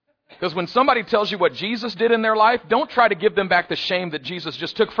 Because when somebody tells you what Jesus did in their life, don't try to give them back the shame that Jesus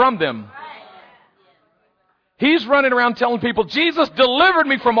just took from them. He's running around telling people, Jesus delivered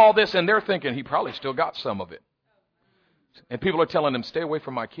me from all this. And they're thinking, he probably still got some of it. And people are telling him, stay away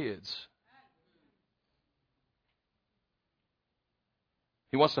from my kids.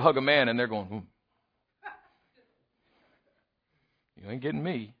 He wants to hug a man and they're going, you ain't getting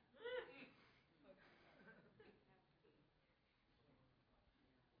me.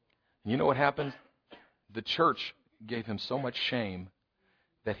 You know what happened? The church gave him so much shame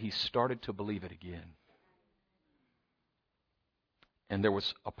that he started to believe it again. And there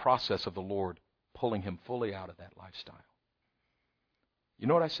was a process of the Lord pulling him fully out of that lifestyle. You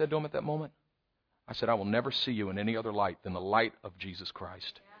know what I said to him at that moment? I said, I will never see you in any other light than the light of Jesus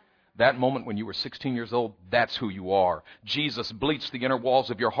Christ. That moment when you were 16 years old, that's who you are. Jesus bleached the inner walls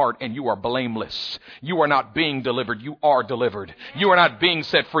of your heart and you are blameless. You are not being delivered, you are delivered. You are not being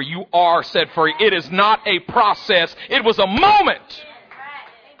set free, you are set free. It is not a process, it was a moment.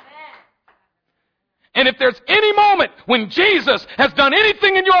 And if there's any moment when Jesus has done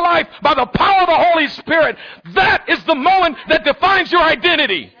anything in your life by the power of the Holy Spirit, that is the moment that defines your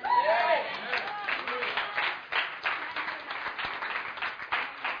identity.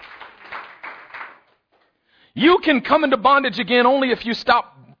 You can come into bondage again only if you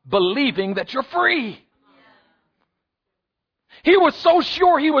stop believing that you're free. He was so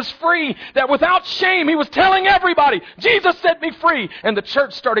sure he was free that without shame he was telling everybody, Jesus set me free. And the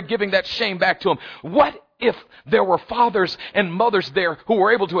church started giving that shame back to him. What if there were fathers and mothers there who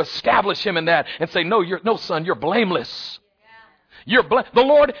were able to establish him in that and say, no, son, you're blameless. The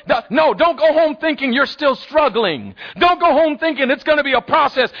Lord, no, don't go home thinking you're still struggling. Don't go home thinking it's going to be a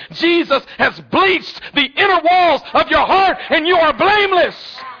process. Jesus has bleached the inner walls of your heart and you are blameless.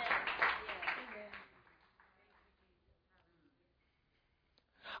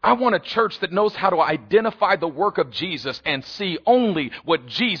 I want a church that knows how to identify the work of Jesus and see only what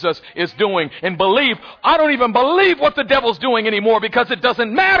Jesus is doing and believe. I don't even believe what the devil's doing anymore because it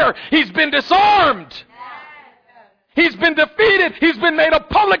doesn't matter. He's been disarmed. He's been defeated. He's been made a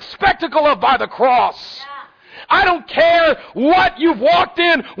public spectacle of by the cross. I don't care what you've walked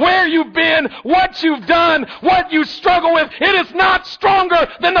in, where you've been, what you've done, what you struggle with. It is not stronger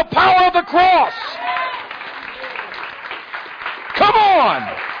than the power of the cross. Come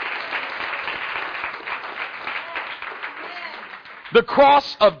on. The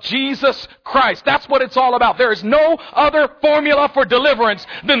cross of Jesus Christ. That's what it's all about. There is no other formula for deliverance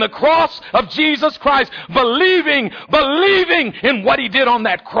than the cross of Jesus Christ. Believing in what he did on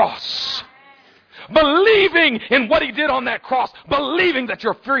that cross. Believing in what he did on that cross. Believing that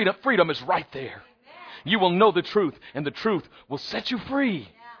your freedom is right there. You will know the truth, and the truth will set you free.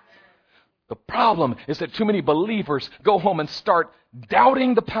 The problem is that too many believers go home and start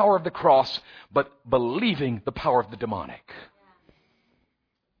doubting the power of the cross, but believing the power of the demonic.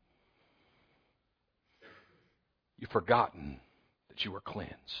 You've forgotten that you were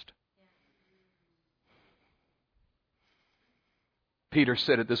cleansed. Peter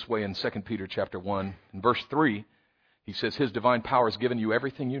said it this way in 2 Peter chapter 1. In verse 3, he says, his divine power has given you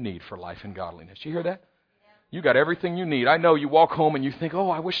everything you need for life and godliness. You hear that? You got everything you need. I know you walk home and you think, oh,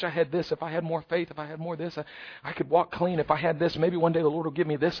 I wish I had this. If I had more faith, if I had more this, I could walk clean. If I had this, maybe one day the Lord will give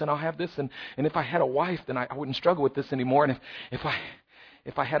me this and I'll have this. And if I had a wife, then I wouldn't struggle with this anymore. And if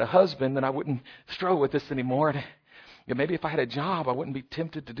I had a husband, then I wouldn't struggle with this anymore. And maybe if I had a job, I wouldn't be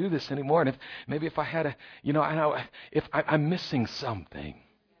tempted to do this anymore. And maybe if I had I'm missing something.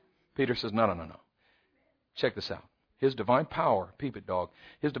 Peter says, no. Check this out. His divine power, peep it, dog.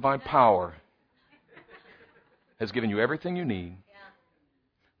 His divine power has given you everything you need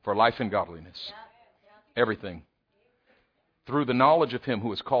for life and godliness. Everything. Through the knowledge of Him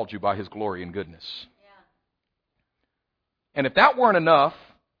who has called you by His glory and goodness. And if that weren't enough,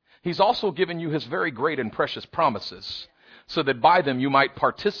 He's also given you His very great and precious promises, so that by them you might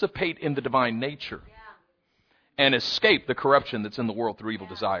participate in the divine nature and escape the corruption that's in the world through evil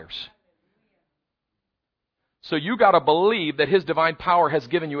desires. So you got to believe that His divine power has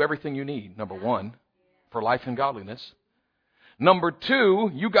given you everything you need, number one, for life and godliness. Number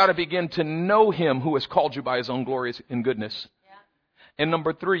two, you got to begin to know Him who has called you by His own glory and goodness. And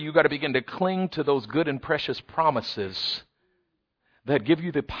number three, you got to begin to cling to those good and precious promises that give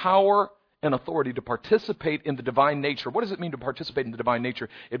you the power and authority to participate in the divine nature. What does it mean to participate in the divine nature?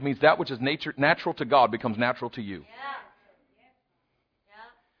 It means that which is natural to God becomes natural to you.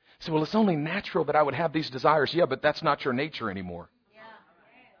 So, well, it's only natural that I would have these desires. Yeah, but that's not your nature anymore.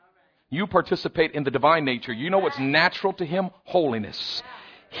 You participate in the divine nature. You know what's natural to Him? Holiness,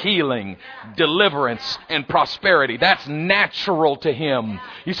 healing, deliverance, and prosperity. That's natural to Him.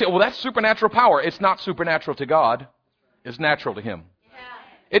 You say, well, that's supernatural power. It's not supernatural to God. It's natural to Him.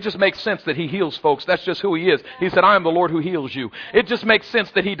 It just makes sense that He heals folks. That's just who He is. He said, I am the Lord who heals you. It just makes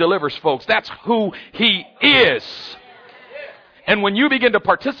sense that He delivers folks. That's who He is. And when you begin to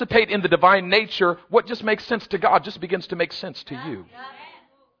participate in the divine nature, what just makes sense to God just begins to make sense to you.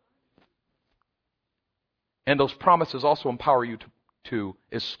 And those promises also empower you to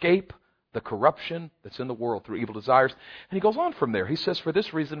escape the corruption that's in the world through evil desires. And he goes on from there. He says, for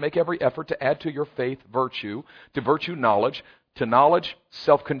this reason, make every effort to add to your faith virtue, to virtue knowledge, to knowledge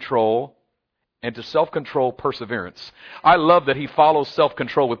self-control, and to self-control perseverance. I love that he follows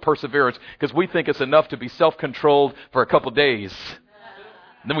self-control with perseverance, because we think it's enough to be self-controlled for a couple days.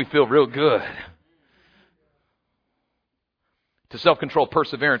 And then we feel real good. To self-control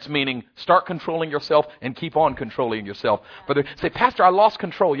perseverance, meaning start controlling yourself and keep on controlling yourself. But they say, Pastor, I lost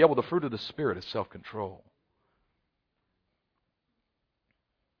control. Yeah, well, the fruit of the Spirit is self-control.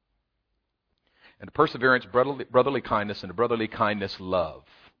 And to perseverance, brotherly kindness, and to brotherly kindness, love.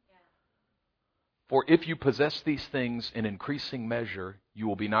 For if you possess these things in increasing measure, you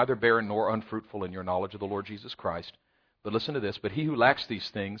will be neither barren nor unfruitful in your knowledge of the Lord Jesus Christ. But listen to this, but he who lacks these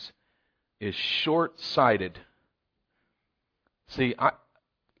things is short-sighted. See,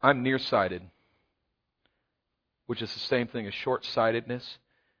 I'm nearsighted, which is the same thing as short-sightedness,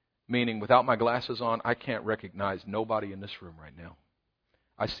 meaning without my glasses on, I can't recognize nobody in this room right now.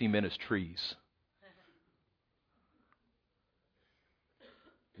 I see men as trees.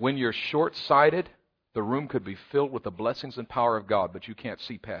 When you're short-sighted, the room could be filled with the blessings and power of God, but you can't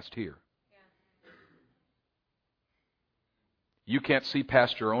see past here. You can't see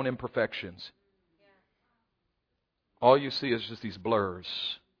past your own imperfections. All you see is just these blurs.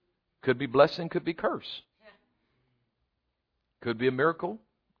 Could be blessing, could be curse. Could be a miracle,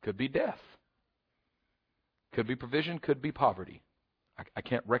 could be death. Could be provision, could be poverty. I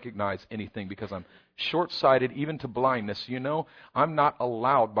can't recognize anything because I'm short-sighted, even to blindness. You know, I'm not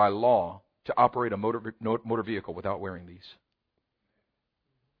allowed by law to operate a motor vehicle without wearing these.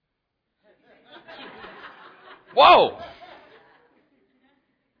 Whoa!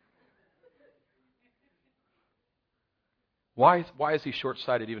 Why is he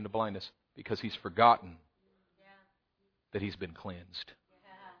short-sighted even to blindness? Because he's forgotten that he's been cleansed.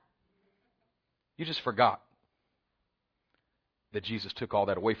 You just forgot that Jesus took all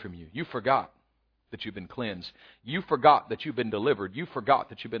that away from you. You forgot that you've been cleansed. You forgot that you've been delivered. You forgot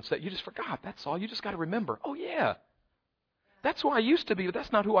that you've been set. You just forgot. That's all. You just got to remember. Oh, yeah. That's who I used to be, but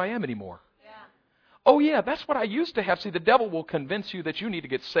that's not who I am anymore. Oh, yeah, that's what I used to have. See, the devil will convince you that you need to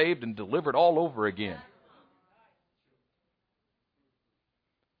get saved and delivered all over again.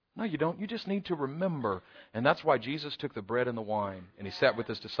 No, you don't. You just need to remember. And that's why Jesus took the bread and the wine, and he sat with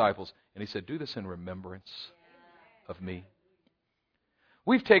his disciples, and he said, do this in remembrance of me.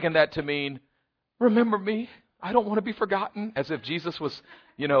 We've taken that to mean, remember me. I don't want to be forgotten. As if Jesus was,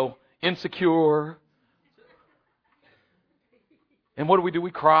 insecure. And what do?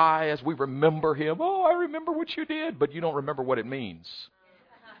 We cry as we remember him. Oh, I remember what you did. But you don't remember what it means.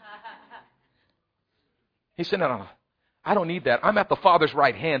 He said, no. I don't need that. I'm at the Father's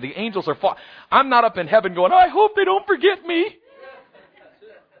right hand. The angels are I'm not up in heaven going, I hope they don't forget me.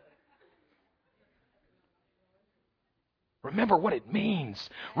 Remember what it means.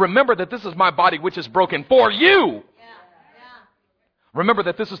 Remember that this is my body which is broken for you. Remember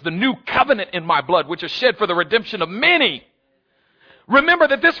that this is the new covenant in my blood which is shed for the redemption of many. Remember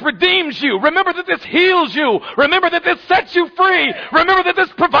that this redeems you. Remember that this heals you. Remember that this sets you free. Remember that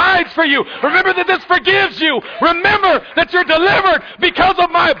this provides for you. Remember that this forgives you. Remember that you're delivered because of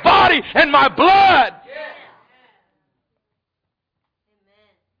my body and my blood.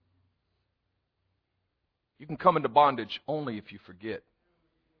 You can come into bondage only if you forget.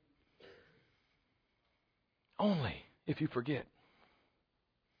 Only if you forget.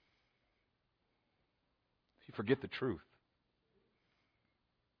 If you forget the truth.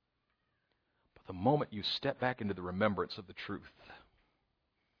 But the moment you step back into the remembrance of the truth,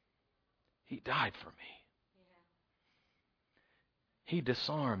 He died for me. He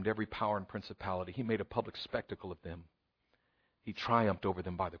disarmed every power and principality. He made a public spectacle of them. He triumphed over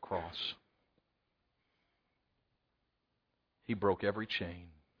them by the cross. He broke every chain.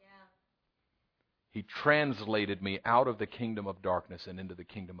 He translated me out of the kingdom of darkness and into the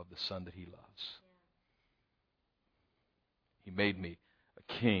kingdom of the Son that He loves. He made me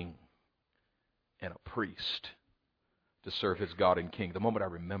a king and a priest to serve His God and King. The moment I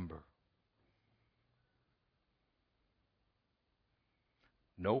remember,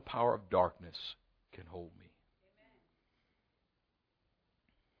 no power of darkness can hold me.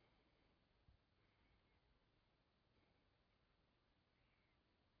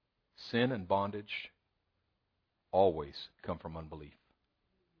 Sin and bondage always come from unbelief.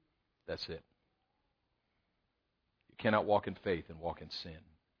 That's it. You cannot walk in faith and walk in sin.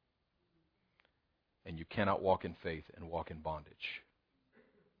 And you cannot walk in faith and walk in bondage.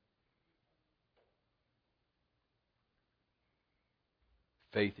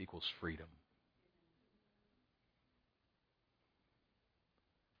 Faith equals freedom.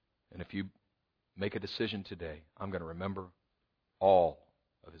 And if you make a decision today, I'm going to remember all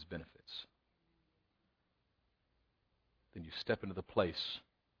of His benefits, then you step into the place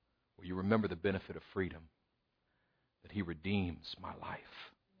where you remember the benefit of freedom, that He redeems my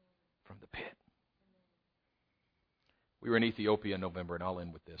life from the pit. We were in Ethiopia in November, and I'll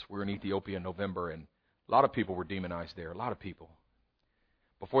end with this. We were in Ethiopia in November, and a lot of people were demonized there, a lot of people.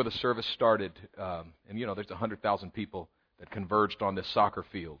 Before the service started, and you know, there's 100,000 people that converged on this soccer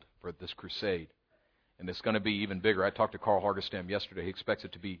field for this crusade. And it's going to be even bigger. I talked to Carl Hargestam yesterday. He expects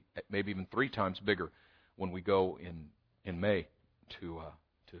it to be maybe even 3 times bigger when we go in May to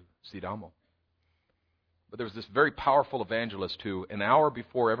Sidamo. But there was this very powerful evangelist who, an hour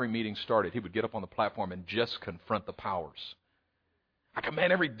before every meeting started, he would get up on the platform and just confront the powers. I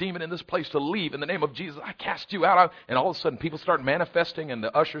command every demon in this place to leave in the name of Jesus. I cast you out. And all of a sudden, people started manifesting, and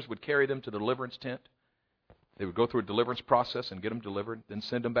the ushers would carry them to the deliverance tent. They would go through a deliverance process and get them delivered, then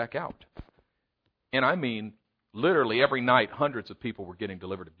send them back out. And I mean, literally every night, hundreds of people were getting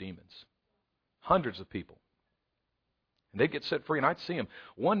delivered of demons. Hundreds of people. And they'd get set free, and I'd see him.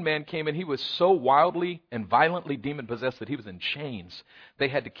 One man came in, he was so wildly and violently demon-possessed that he was in chains. They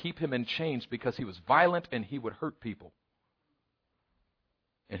had to keep him in chains because he was violent and he would hurt people.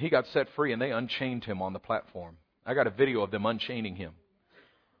 And he got set free, and they unchained him on the platform. I got a video of them unchaining him.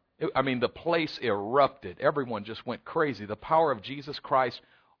 The place erupted. Everyone just went crazy. The power of Jesus Christ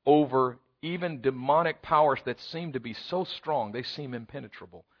over even demonic powers that seem to be so strong, they seem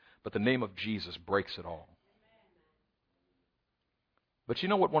impenetrable. But the name of Jesus breaks it all. But you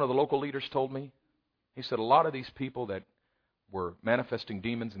know what one of the local leaders told me? He said a lot of these people that were manifesting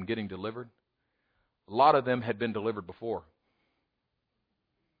demons and getting delivered, a lot of them had been delivered before.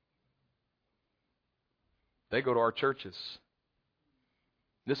 They go to our churches.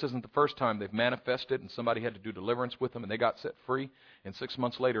 This isn't the first time they've manifested and somebody had to do deliverance with them and they got set free, and 6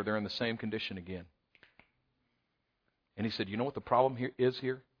 months later they're in the same condition again. And he said, you know what the problem here is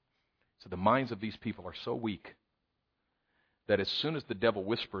here? So the minds of these people are so weak that as soon as the devil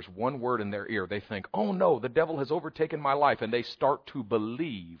whispers one word in their ear, they think, oh no, the devil has overtaken my life, and they start to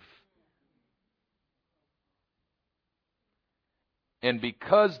believe. And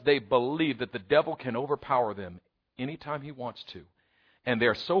because they believe that the devil can overpower them anytime he wants to, and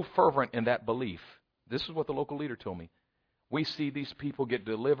they're so fervent in that belief, this is what the local leader told me, we see these people get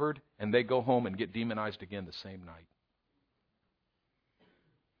delivered and they go home and get demonized again the same night.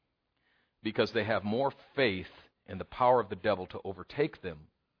 Because they have more faith in the power of the devil to overtake them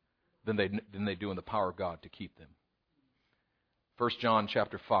than they do in the power of God to keep them. 1 John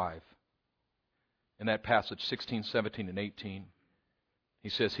chapter 5, in that passage 16, 17, and 18, He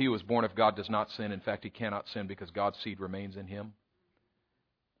says, he who is born of God does not sin. In fact, he cannot sin because God's seed remains in him.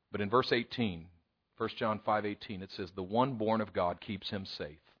 But in verse 18, 1 John 5:18, it says, the one born of God keeps him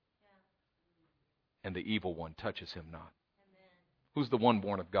safe, and the evil one touches him not. Who's the one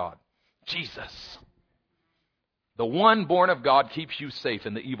born of God? Jesus. The one born of God keeps you safe,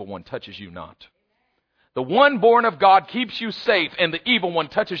 and the evil one touches you not. The one born of God keeps you safe, and the evil one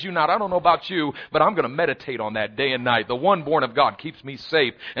touches you not. I don't know about you, but I'm going to meditate on that day and night. The one born of God keeps me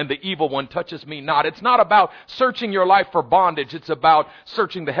safe, and the evil one touches me not. It's not about searching your life for bondage. It's about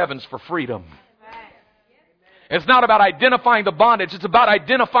searching the heavens for freedom. It's not about identifying the bondage. It's about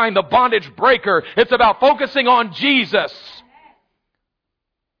identifying the bondage breaker. It's about focusing on Jesus.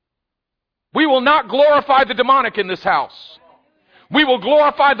 We will not glorify the demonic in this house. We will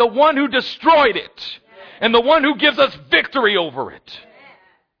glorify the one who destroyed it and the one who gives us victory over it.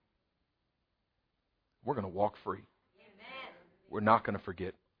 We're going to walk free. We're not going to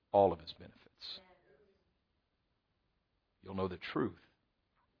forget all of his benefits. You'll know the truth,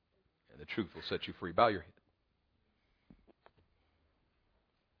 and the truth will set you free. Bow your head.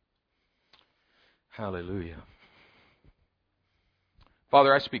 Hallelujah.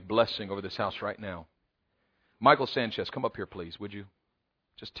 Father, I speak blessing over this house right now. Michael Sanchez, come up here, please, would you?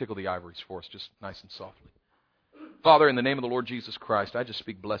 Just tickle the ivories for us, just nice and softly. Father, in the name of the Lord Jesus Christ, I just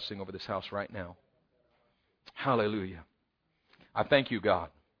speak blessing over this house right now. Hallelujah. I thank you, God.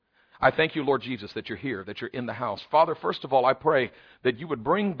 I thank you, Lord Jesus, that you're here, that you're in the house. Father, first of all, I pray that you would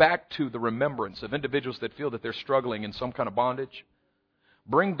bring back to the remembrance of individuals that feel that they're struggling in some kind of bondage.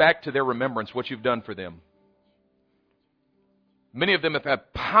 Bring back to their remembrance what you've done for them. Many of them have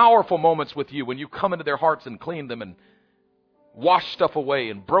had powerful moments with you when you come into their hearts and clean them and wash stuff away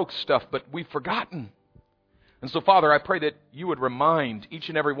and broke stuff, but we've forgotten. And so, Father, I pray that you would remind each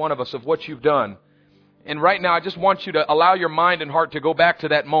and every one of us of what you've done. And right now, I just want you to allow your mind and heart to go back to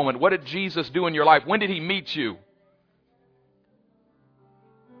that moment. What did Jesus do in your life? When did he meet you?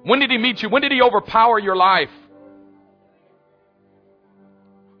 When did he meet you? When did he overpower your life?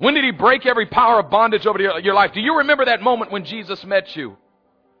 When did he break every power of bondage over your life? Do you remember that moment when Jesus met you?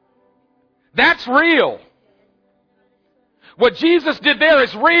 That's real. What Jesus did there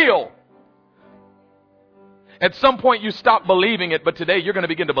is real. At some point you stopped believing it, but today you're going to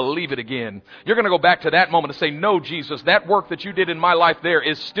begin to believe it again. You're going to go back to that moment and say, no, Jesus, that work that you did in my life there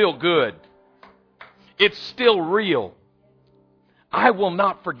is still good. It's still real. I will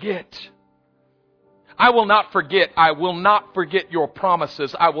not forget. I will not forget. I will not forget your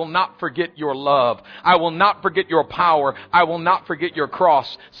promises. I will not forget your love. I will not forget your power. I will not forget your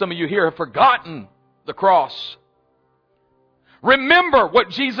cross. Some of you here have forgotten the cross. Remember what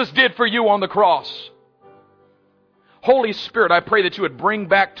Jesus did for you on the cross. Holy Spirit, I pray that you would bring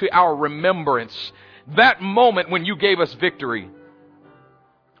back to our remembrance that moment when you gave us victory.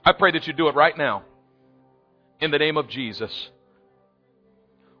 I pray that you do it right now. In the name of Jesus.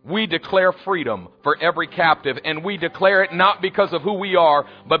 We declare freedom for every captive, and we declare it not because of who we are,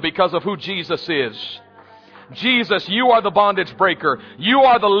 but because of who Jesus is. Jesus, you are the bondage breaker. You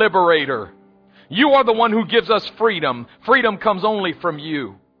are the liberator. You are the one who gives us freedom. Freedom comes only from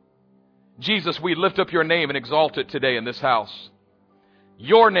you. Jesus, we lift up your name and exalt it today in this house.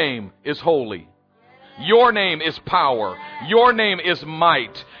 Your name is holy. Your name is power. Your name is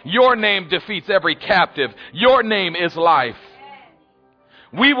might. Your name defeats every captive. Your name is life.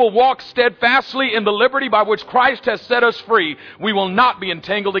 We will walk steadfastly in the liberty by which Christ has set us free. We will not be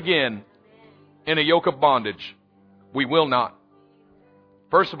entangled again in a yoke of bondage. We will not.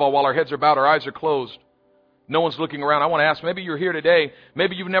 First of all, while our heads are bowed, our eyes are closed, no one's looking around, I want to ask, maybe you're here today,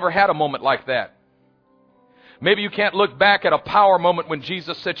 maybe you've never had a moment like that. Maybe you can't look back at a power moment when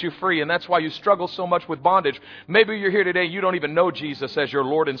Jesus set you free, and that's why you struggle so much with bondage. Maybe you're here today, you don't even know Jesus as your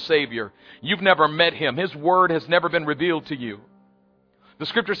Lord and Savior. You've never met Him. His Word has never been revealed to you. The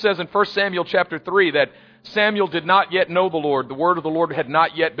Scripture says in 1 Samuel chapter 3 that Samuel did not yet know the Lord. The Word of the Lord had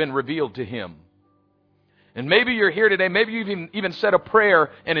not yet been revealed to him. And maybe you're here today, maybe you've even said a prayer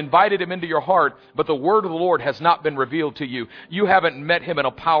and invited Him into your heart, but the Word of the Lord has not been revealed to you. You haven't met Him in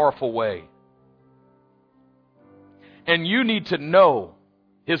a powerful way. And you need to know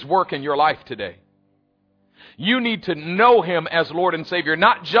His work in your life today. You need to know Him as Lord and Savior.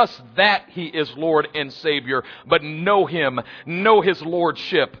 Not just that He is Lord and Savior, but know Him, know His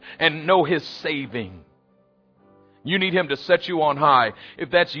Lordship, and know His saving. You need Him to set you on high.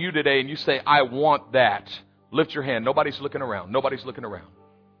 If that's you today and you say, I want that, lift your hand. Nobody's looking around. Nobody's looking around.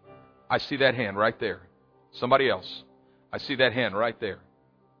 I see that hand right there. Somebody else. I see that hand right there.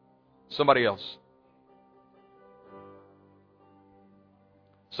 Somebody else.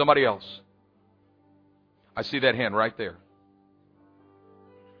 Somebody else. I see that hand right there.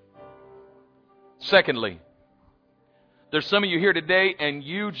 Secondly, there's some of you here today and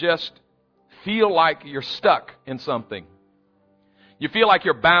you just feel like you're stuck in something. You feel like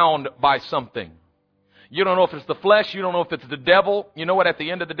you're bound by something. You don't know if it's the flesh. You don't know if it's the devil. You know what? At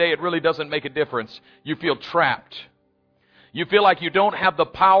the end of the day, it really doesn't make a difference. You feel trapped. You feel like you don't have the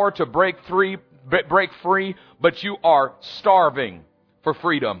power to break free, but you are starving for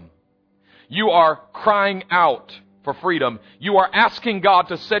freedom. You are crying out for freedom. You are asking God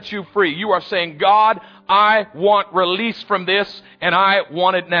to set you free. You are saying, God, I want release from this, and I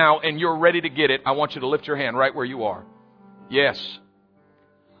want it now, and you're ready to get it. I want you to lift your hand right where you are. Yes.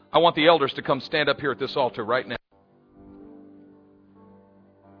 I want the elders to come stand up here at this altar right now.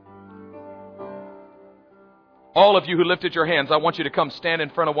 All of you who lifted your hands, I want you to come stand in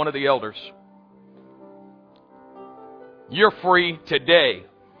front of one of the elders. You're free today.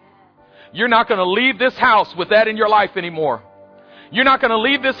 You're not going to leave this house with that in your life anymore. You're not going to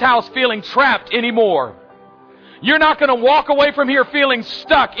leave this house feeling trapped anymore. You're not going to walk away from here feeling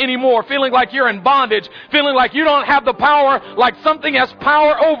stuck anymore, feeling like you're in bondage, feeling like you don't have the power, like something has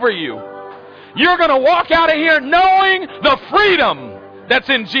power over you. You're going to walk out of here knowing the freedom that's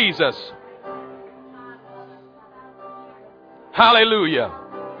in Jesus. Hallelujah.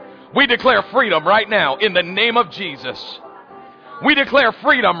 We declare freedom right now in the name of Jesus. We declare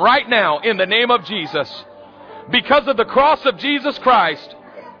freedom right now in the name of Jesus. Because of the cross of Jesus Christ.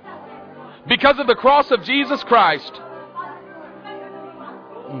 Because of the cross of Jesus Christ.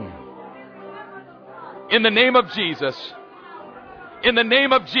 In the name of Jesus. In the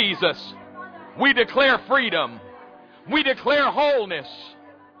name of Jesus. We declare freedom. We declare wholeness.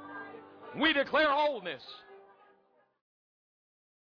 We declare wholeness.